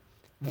incredible.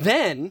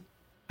 Then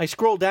I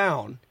scroll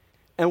down,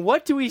 and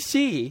what do we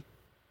see?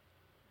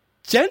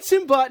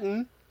 Jensen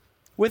Button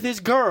with his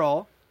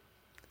girl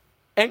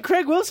and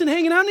Craig Wilson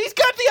hanging out, and he's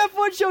got the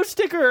F1 Show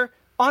sticker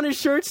on his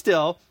shirt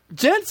still.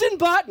 Jensen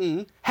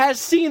Button has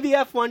seen the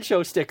F1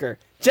 Show sticker.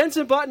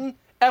 Jensen Button,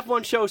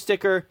 F1 Show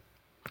sticker,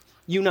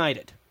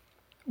 united.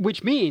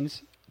 Which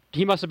means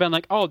he must have been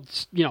like, oh,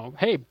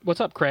 hey, what's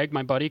up, Craig,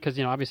 my buddy? Because,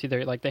 obviously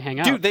they hang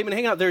out. Dude, they've been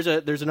hanging out. There's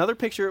another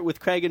picture with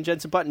Craig and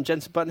Jensen Button.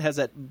 Jensen Button has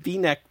that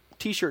V-neck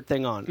T-shirt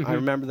thing on. Mm-hmm. I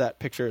remember that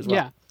picture as well.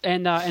 Yeah,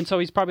 and so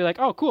he's probably like,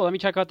 oh, cool, let me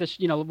check out this,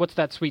 what's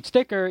that sweet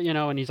sticker,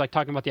 and he's like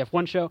talking about the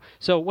F1 show.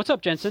 So what's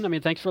up, Jensen? I mean,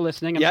 thanks for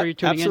listening. I'm sure you're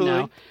tuning in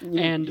now.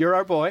 And you're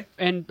our boy.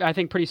 And I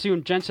think pretty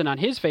soon Jensen on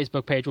his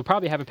Facebook page will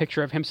probably have a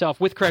picture of himself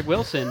with Craig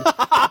Wilson.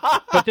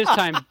 But this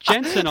time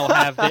Jensen will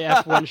have the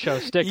F1 Show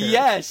sticker.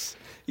 Yes.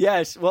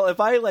 Well, if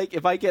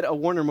I get a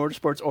Warner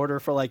Motorsports order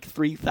for like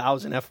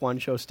 3,000 F1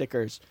 Show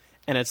stickers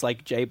and it's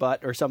like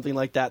J-Butt or something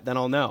like that, then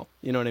I'll know.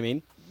 You know what I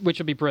mean? which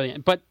would be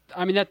brilliant. But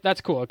I mean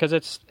that's cool because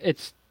it's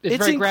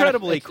very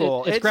incredibly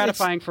cool. It's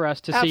gratifying for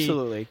us to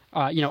absolutely.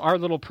 see, our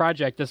little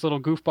project, this little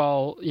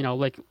goofball,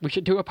 like we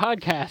should do a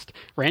podcast,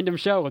 random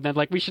show, and then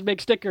like we should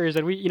make stickers,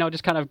 and we,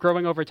 just kind of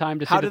growing over time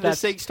to see. How did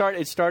this thing start?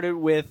 It started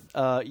with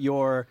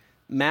your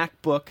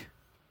MacBook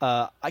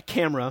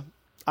camera,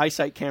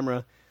 EyeSight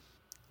camera,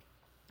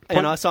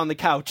 and us on the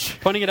couch.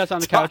 Pointing at us on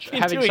the couch,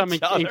 having some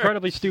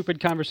incredibly stupid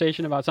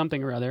conversation about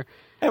something or other.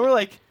 And we're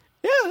like,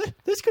 yeah,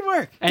 this could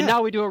work. And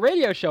now we do a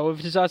radio show,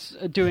 which is us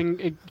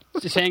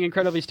saying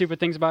incredibly stupid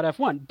things about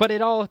F1. But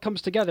it all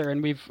comes together,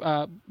 and we've,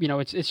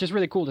 it's just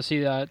really cool to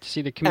see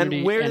the community.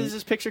 And where does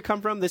this picture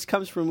come from? This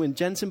comes from when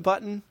Jenson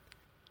Button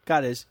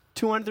got his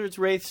 200th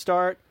race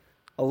start,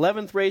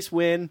 11th race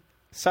win,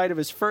 site of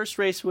his first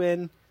race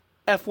win,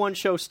 F1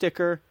 show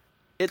sticker.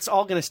 It's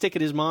all going to stick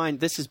in his mind.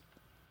 This is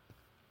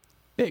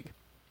big.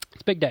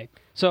 It's a big day.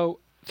 So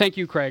thank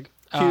you, Craig.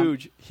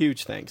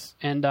 Huge thanks.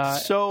 And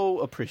so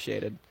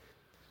appreciated.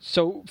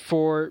 So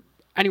for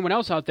anyone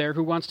else out there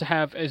who wants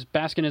to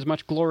bask in as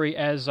much glory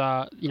as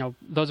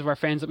those of our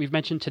fans that we've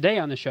mentioned today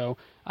on the show,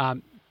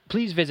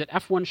 please visit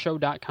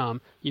f1show.com.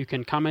 You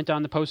can comment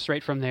on the posts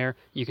right from there.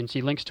 You can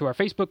see links to our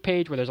Facebook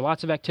page where there's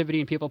lots of activity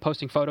and people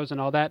posting photos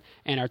and all that,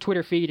 and our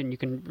Twitter feed, and you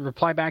can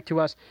reply back to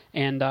us.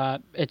 And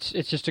it's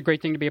just a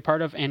great thing to be a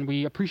part of, and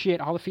we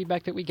appreciate all the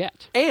feedback that we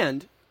get.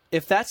 And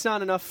if that's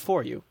not enough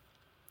for you,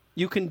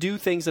 you can do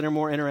things that are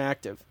more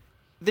interactive.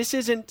 This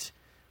isn't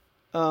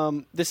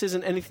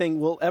anything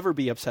we'll ever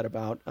be upset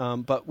about,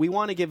 but we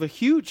want to give a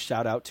huge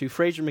shout out to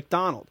Fraser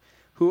McDonald,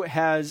 who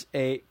has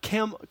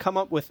come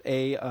up with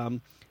a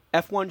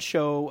F1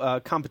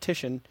 show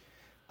competition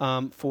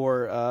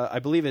for I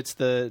believe it's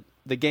the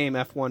game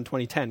F1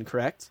 2010,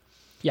 correct?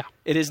 Yeah.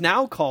 It is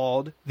now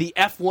called the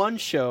F1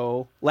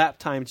 Show Lap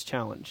Times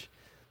Challenge.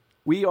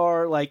 We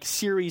are like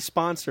series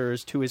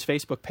sponsors to his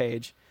Facebook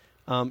page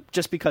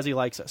just because he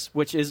likes us,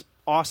 which is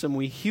awesome.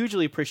 We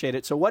hugely appreciate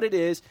it. So what it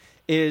is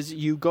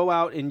you go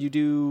out and you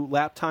do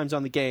lap times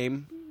on the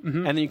game,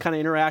 and then you kind of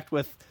interact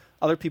with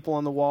other people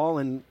on the wall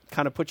and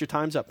kind of put your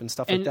times up and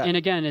stuff like that. And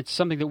again, it's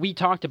something that we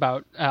talked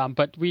about,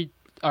 but we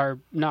are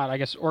not, I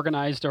guess,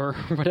 organized or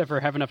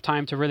whatever, have enough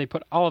time to really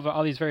put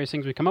all these various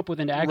things we come up with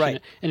into action.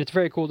 Right. And it's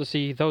very cool to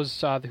see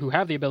those who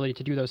have the ability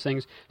to do those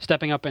things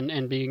stepping up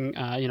and being,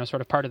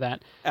 sort of part of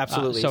that.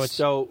 Absolutely.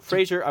 So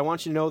Fraser, I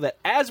want you to know that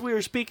as we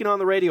were speaking on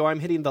the radio, I'm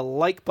hitting the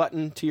like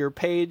button to your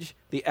page,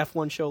 the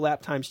F1 Show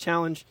Lap Times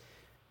Challenge,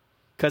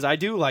 because I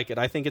do like it.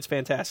 I think it's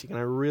fantastic, and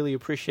I really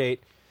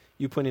appreciate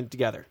you putting it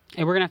together.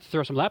 And we're going to have to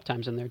throw some lap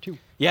times in there, too.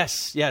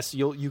 Yes,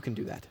 you can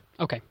do that.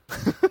 Okay.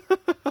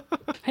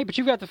 Hey, but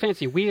you've got the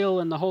fancy wheel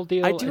and the whole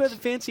deal. I do have the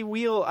fancy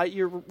wheel.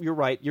 You're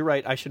right. You're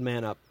right. I should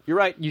man up. You're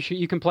right.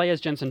 You can play as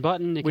Jenson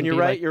Button. When you're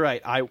right, you're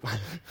right.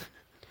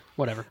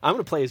 Whatever. I'm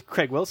going to play as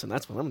Craig Wilson.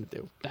 That's what I'm going to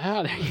do.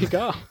 Ah, there you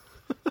go.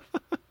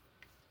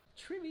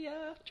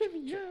 Trivia.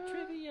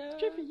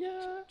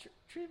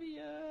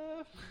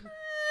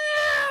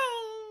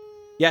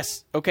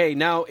 Yes. Okay,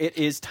 now it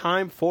is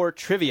time for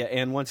trivia.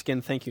 And once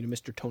again, thank you to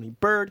Mr. Tony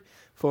Bird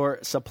for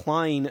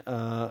supplying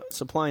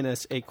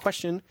us a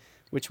question,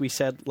 which we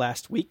said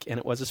last week, and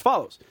it was as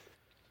follows.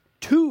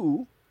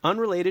 2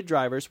 unrelated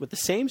drivers with the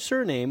same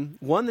surname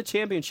won the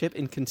championship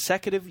in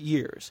consecutive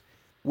years.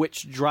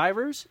 Which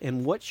drivers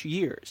and which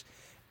years?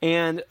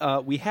 And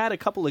we had a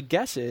couple of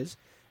guesses,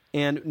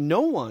 and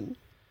no one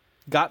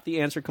got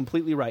the answer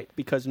completely right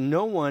because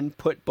no one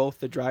put both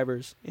the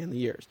drivers and the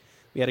years.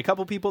 We had a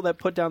couple people that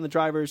put down the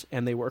drivers,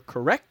 and they were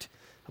correct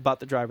about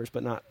the drivers,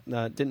 but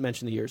didn't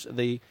mention the years.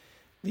 The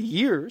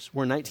years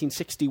were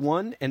 1961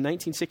 and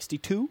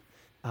 1962.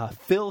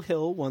 Phil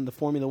Hill won the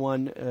Formula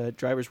One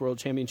Drivers' World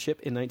Championship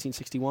in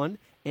 1961,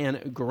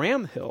 and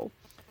Graham Hill,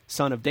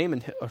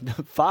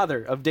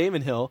 father of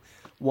Damon Hill,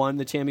 won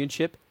the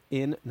championship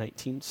in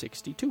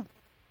 1962.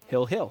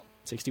 Hill,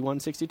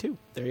 61-62.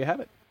 There you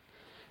have it.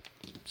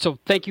 So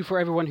thank you for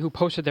everyone who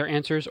posted their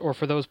answers, or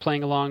for those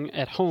playing along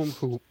at home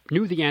who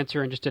knew the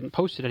answer and just didn't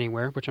post it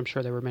anywhere, which I'm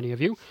sure there were many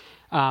of you.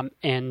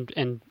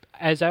 And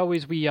as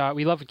always, we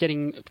love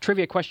getting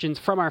trivia questions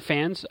from our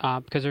fans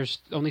because there's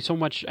only so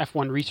much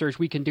F1 research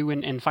we can do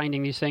in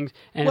finding these things.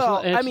 And it's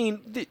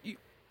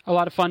a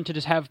lot of fun to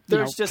just have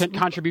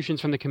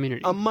contributions from the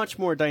community. A much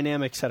more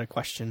dynamic set of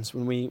questions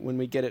when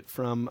we get it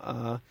from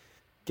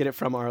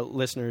our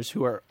listeners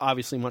who are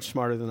obviously much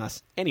smarter than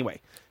us.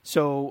 Anyway,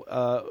 so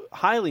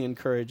highly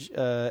encourage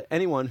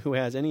anyone who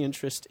has any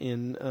interest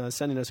in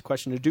sending us a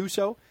question to do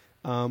so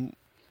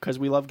because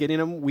we love getting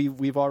them.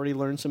 We've already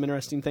learned some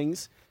interesting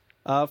things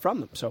from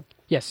them. So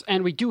yes,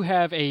 and we do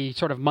have a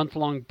sort of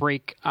month-long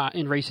break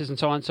in races and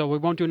so on, so we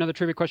won't do another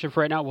trivia question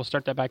for right now. We'll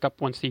start that back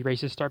up once the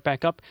races start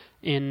back up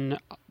in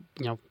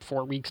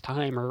 4 weeks'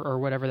 time or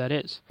whatever that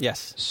is.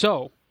 Yes.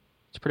 So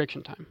it's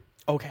prediction time.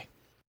 Okay.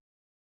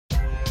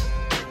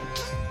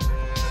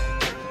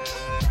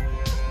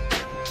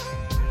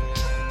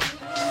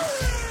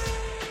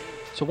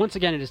 So once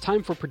again, it is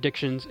time for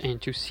predictions and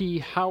to see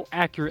how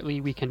accurately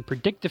we can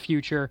predict the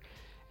future.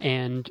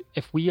 And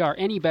if we are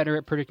any better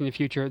at predicting the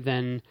future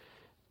than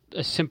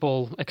a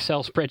simple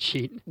Excel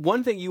spreadsheet.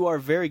 One thing you are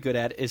very good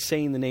at is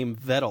saying the name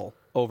Vettel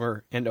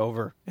over and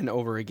over and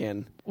over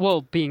again.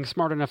 Well, being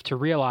smart enough to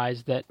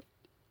realize that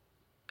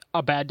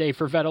a bad day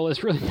for Vettel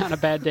is really not a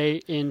bad day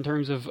in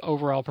terms of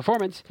overall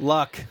performance.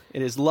 Luck.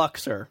 It is luck,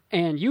 sir.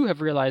 And you have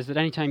realized that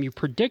anytime you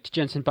predict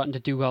Jenson Button to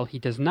do well, he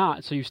does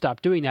not. So you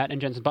stop doing that, and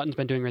Jenson Button's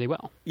been doing really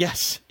well.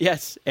 Yes.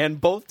 And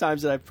both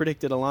times that I've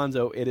predicted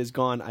Alonso, it has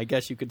gone, I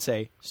guess you could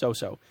say,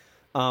 so-so.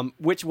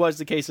 Which was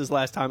the case this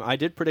last time. I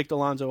did predict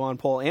Alonso on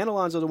pole and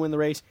Alonso to win the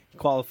race. He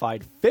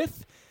qualified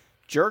 5th.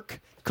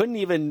 Jerk. Couldn't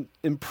even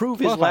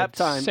improve his lap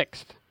time.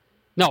 6th.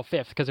 No,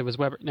 5th, because it was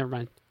Weber. Never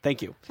mind.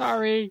 Thank you.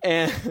 Sorry.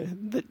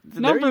 And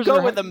there you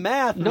go with the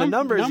math and the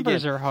numbers again.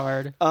 Numbers are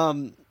hard.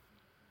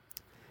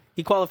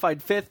 He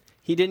qualified 5th.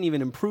 He didn't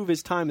even improve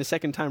his time the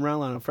second time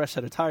around on a fresh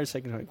set of tires.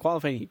 Second time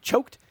qualifying, he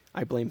choked.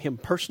 I blame him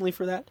personally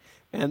for that.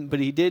 But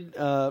he did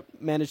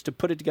manage to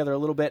put it together a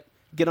little bit,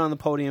 get on the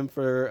podium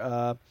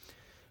for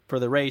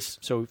the race.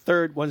 So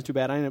 3rd wasn't too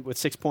bad. I ended up with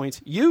 6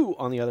 points. You,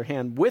 on the other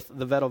hand, with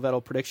the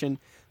Vettel prediction,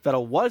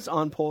 Vettel was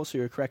on pole, so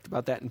you're correct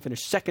about that, and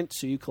finished 2nd,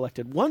 so you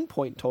collected 1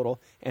 point total.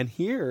 And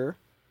here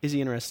is the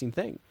interesting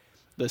thing.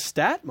 The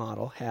stat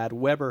model had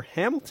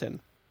Webber-Hamilton.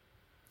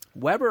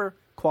 Webber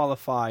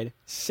qualified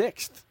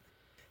 6th,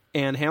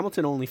 and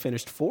Hamilton only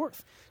finished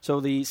 4th. So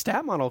the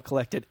stat model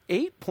collected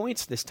 8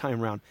 points this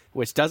time around,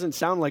 which doesn't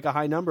sound like a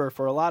high number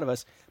for a lot of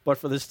us, but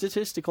for the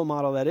statistical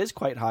model, that is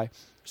quite high.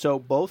 So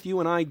both you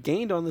and I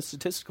gained on the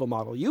statistical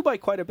model. You by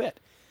quite a bit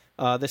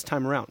this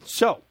time around.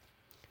 So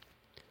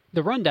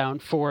the rundown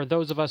for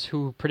those of us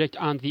who predict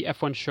on the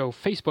F1 Show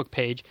Facebook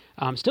page,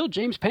 still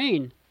James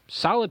Payne.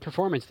 Solid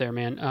performance there,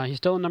 man. He's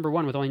still in number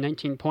 1 with only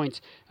 19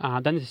 points.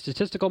 Then the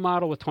statistical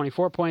model with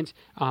 24 points.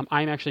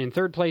 I'm actually in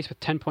 3rd place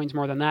with 10 points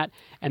more than that.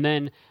 And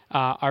then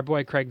our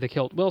boy Craig the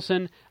Kilt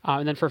Wilson.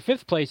 And then for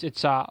 5th place,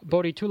 it's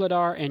Bodhi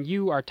Tuladar, and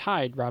you are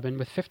tied, Robin,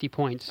 with 50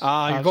 points.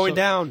 You're going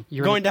down.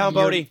 You're going down,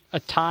 Bodhi. A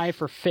tie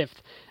for 5th.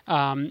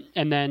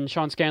 And then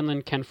Sean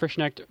Scanlon, Ken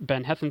Frischnecht,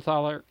 Ben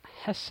Hessenthaler,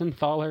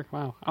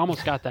 wow, I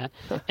almost got that,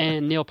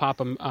 and Neil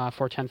Popham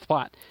for 10th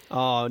spot.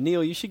 Oh,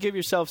 Neil, you should give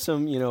yourself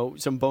some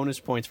bonus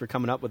points for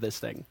coming up with this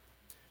thing.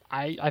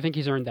 I think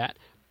he's earned that.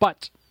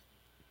 But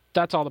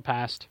that's all the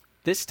past.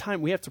 This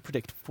time we have to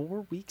predict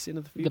 4 weeks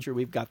into the future.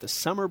 We've got the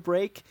summer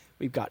break.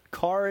 We've got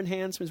car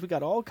enhancements. We've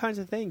got all kinds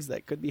of things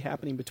that could be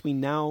happening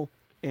between now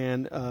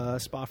and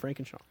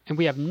Spa-Francorchamps. And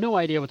we have no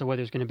idea what the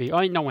weather's going to be.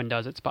 No one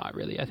does at Spa,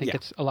 really. I think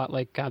it's a lot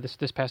like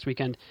this past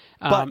weekend.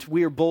 But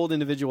we are bold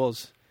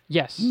individuals.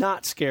 Yes.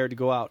 Not scared to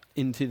go out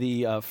into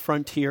the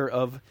frontier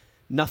of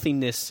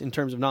nothingness in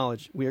terms of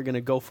knowledge. We are going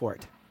to go for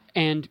it.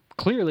 And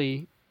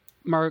clearly,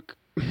 Mark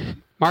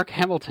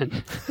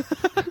Hamilton.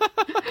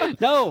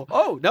 No.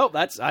 Oh, no,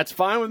 that's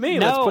fine with me.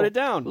 No. Let's put it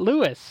down.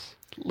 Lewis.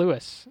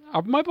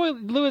 My boy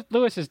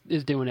Lewis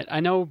is doing it. I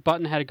know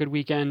Button had a good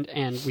weekend,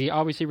 and we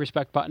obviously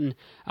respect Button,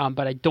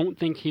 but I don't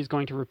think he's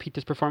going to repeat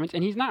this performance,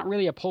 and he's not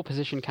really a pole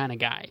position kind of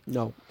guy.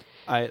 No,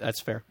 that's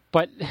fair.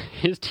 But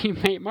his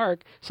teammate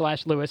Mark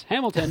 / Lewis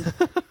Hamilton,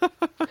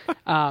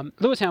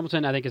 Lewis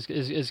Hamilton, I think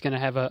is going to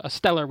have a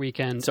stellar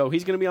weekend. So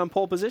he's going to be on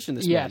pole position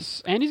this weekend.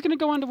 Yes, and he's going to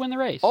go on to win the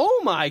race.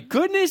 Oh my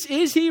goodness,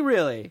 is he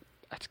really?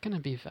 That's going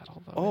to be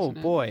Vettel, though. Oh,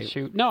 boy.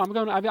 Shoot. No, I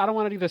don't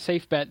want to do the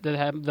safe bet that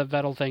have the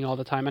Vettel thing all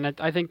the time. And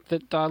I think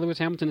that Lewis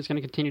Hamilton is going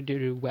to continue to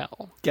do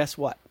well. Guess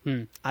what?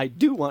 I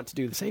do want to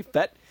do the safe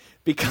bet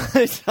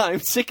because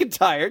I'm sick and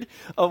tired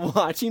of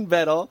watching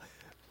Vettel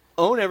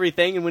own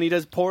everything, and when he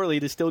does poorly,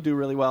 to still do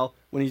really well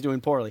when he's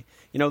doing poorly.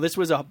 This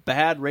was a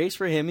bad race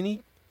for him,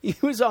 and he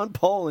was on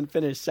pole and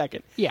finished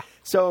 2nd. Yeah.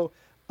 So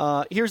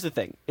here's the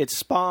thing. It's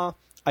Spa.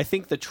 I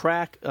think the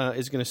track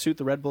is going to suit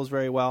the Red Bulls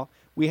very well.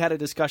 We had a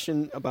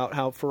discussion about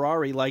how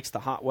Ferrari likes the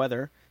hot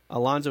weather.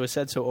 Alonso has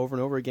said so over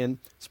and over again.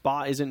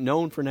 Spa isn't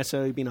known for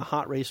necessarily being a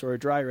hot race or a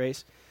dry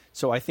race.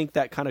 So I think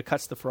that kind of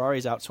cuts the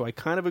Ferraris out. So I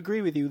kind of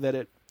agree with you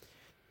that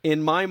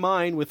in my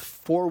mind, with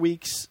 4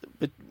 weeks,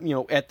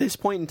 at this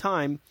point in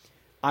time,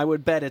 I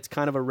would bet it's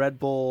kind of a Red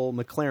Bull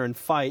McLaren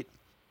fight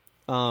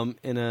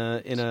in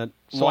a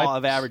law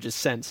of averages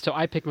sense. So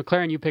I pick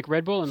McLaren, you pick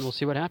Red Bull, and we'll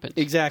see what happens.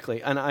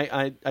 Exactly. And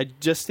I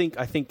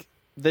think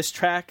this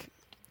track,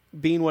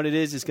 being what it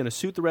is going to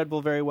suit the Red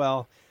Bull very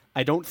well.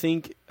 I don't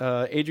think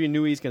Adrian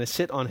Newey is going to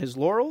sit on his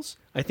laurels.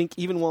 I think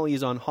even while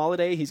he's on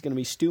holiday, he's going to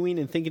be stewing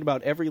and thinking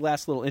about every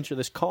last little inch of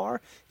this car.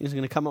 He's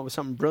going to come up with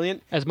something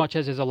brilliant. As much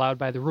as is allowed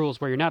by the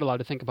rules, where you're not allowed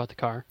to think about the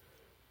car.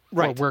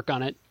 Right. Or work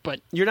on it. But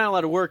you're not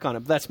allowed to work on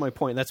it, but that's my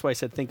point. That's why I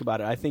said think about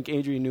it. I think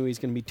Adrian Newey is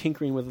going to be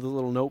tinkering with a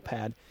little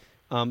notepad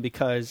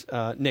because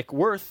Nick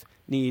Wirth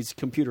needs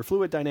computer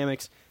fluid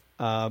dynamics.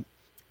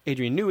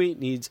 Adrian Newey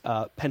needs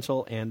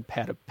pencil and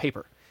pad of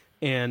paper.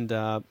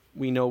 And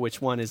we know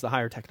which one is the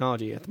higher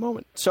technology at the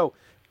moment. So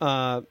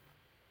I'm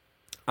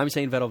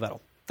saying Vettel.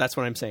 That's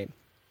what I'm saying.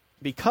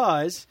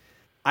 Because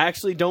I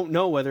actually don't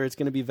know whether it's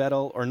going to be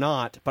Vettel or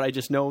not, but I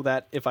just know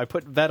that if I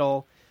put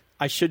Vettel,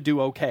 I should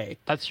do okay.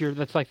 That's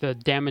like the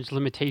damage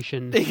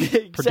limitation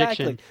Exactly.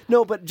 prediction.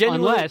 No, but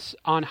genuinely, Unless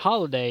on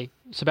holiday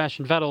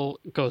Sebastian Vettel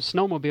goes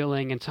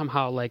snowmobiling and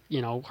somehow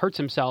hurts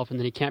himself and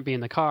then he can't be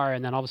in the car,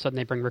 and then all of a sudden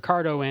they bring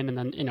Ricciardo in and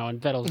then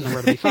and Vettel's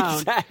nowhere to be found.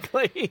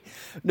 Exactly.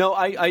 No,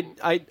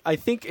 I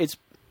think it's.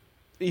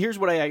 Here's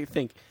what I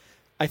think.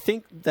 I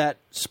think that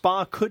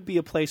Spa could be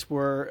a place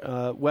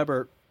where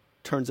Weber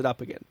turns it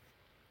up again.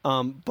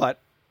 But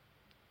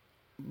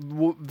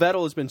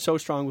Vettel has been so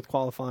strong with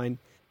qualifying,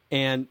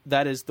 and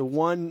that is the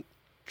one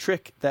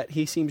trick that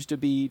he seems to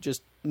be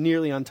just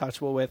nearly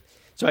untouchable with.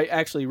 So I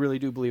actually really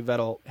do believe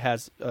Vettel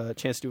has a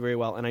chance to do very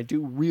well, and I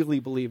do really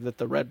believe that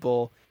the Red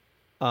Bull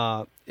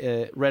car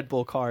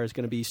is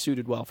going to be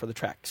suited well for the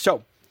track. So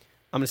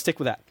I'm going to stick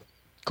with that.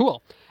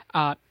 Cool.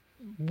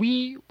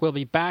 We will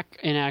be back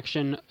in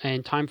action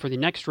in time for the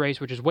next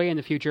race, which is way in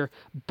the future.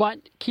 But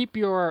keep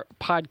your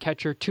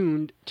podcatcher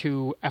tuned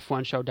to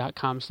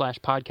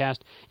f1show.com/podcast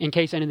in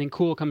case anything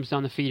cool comes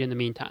down the feed in the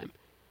meantime.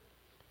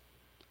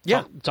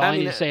 Yeah, that's all I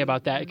need to say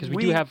about that, because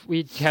we have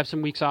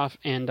some weeks off,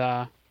 and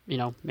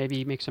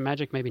maybe make some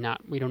magic, maybe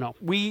not. We don't know.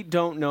 We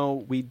don't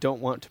know. We don't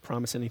want to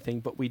promise anything,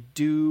 but we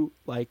do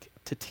like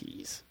to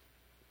tease.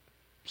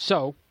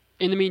 So,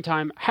 in the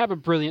meantime, have a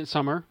brilliant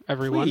summer,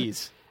 everyone.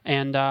 Please.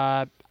 And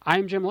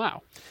I'm Jim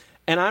Lau.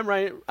 And I'm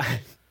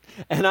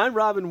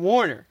Robin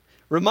Warner,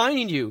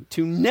 reminding you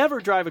to never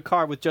drive a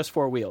car with just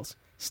four wheels.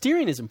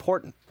 Steering is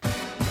important.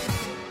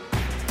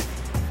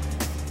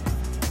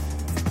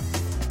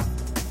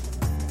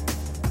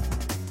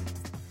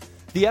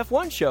 The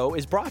F1 Show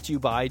is brought to you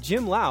by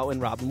Jim Lau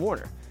and Robin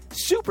Warner.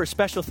 Super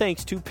special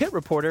thanks to pit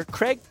reporter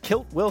Craig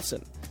Kilt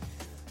Wilson.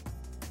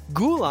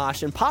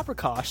 Goulash and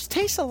paprikash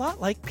taste a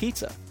lot like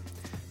pizza.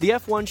 The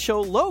F1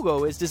 Show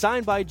logo is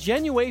designed by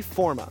Genuine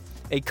Forma,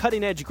 a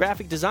cutting-edge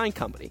graphic design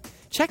company.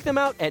 Check them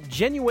out at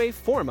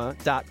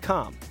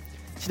genuineforma.com.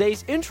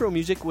 Today's intro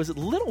music was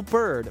Little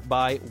Bird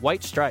by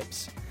White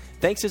Stripes.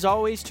 Thanks as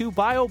always to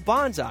Bio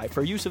Bonsai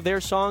for use of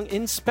their song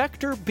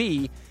Inspector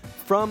B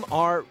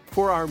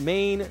for our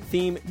main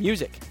theme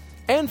music.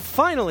 And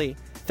finally,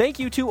 thank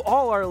you to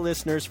all our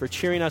listeners for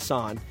cheering us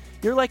on.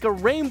 You're like a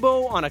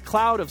rainbow on a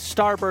cloud of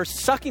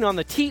starbursts sucking on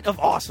the teat of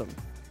awesome.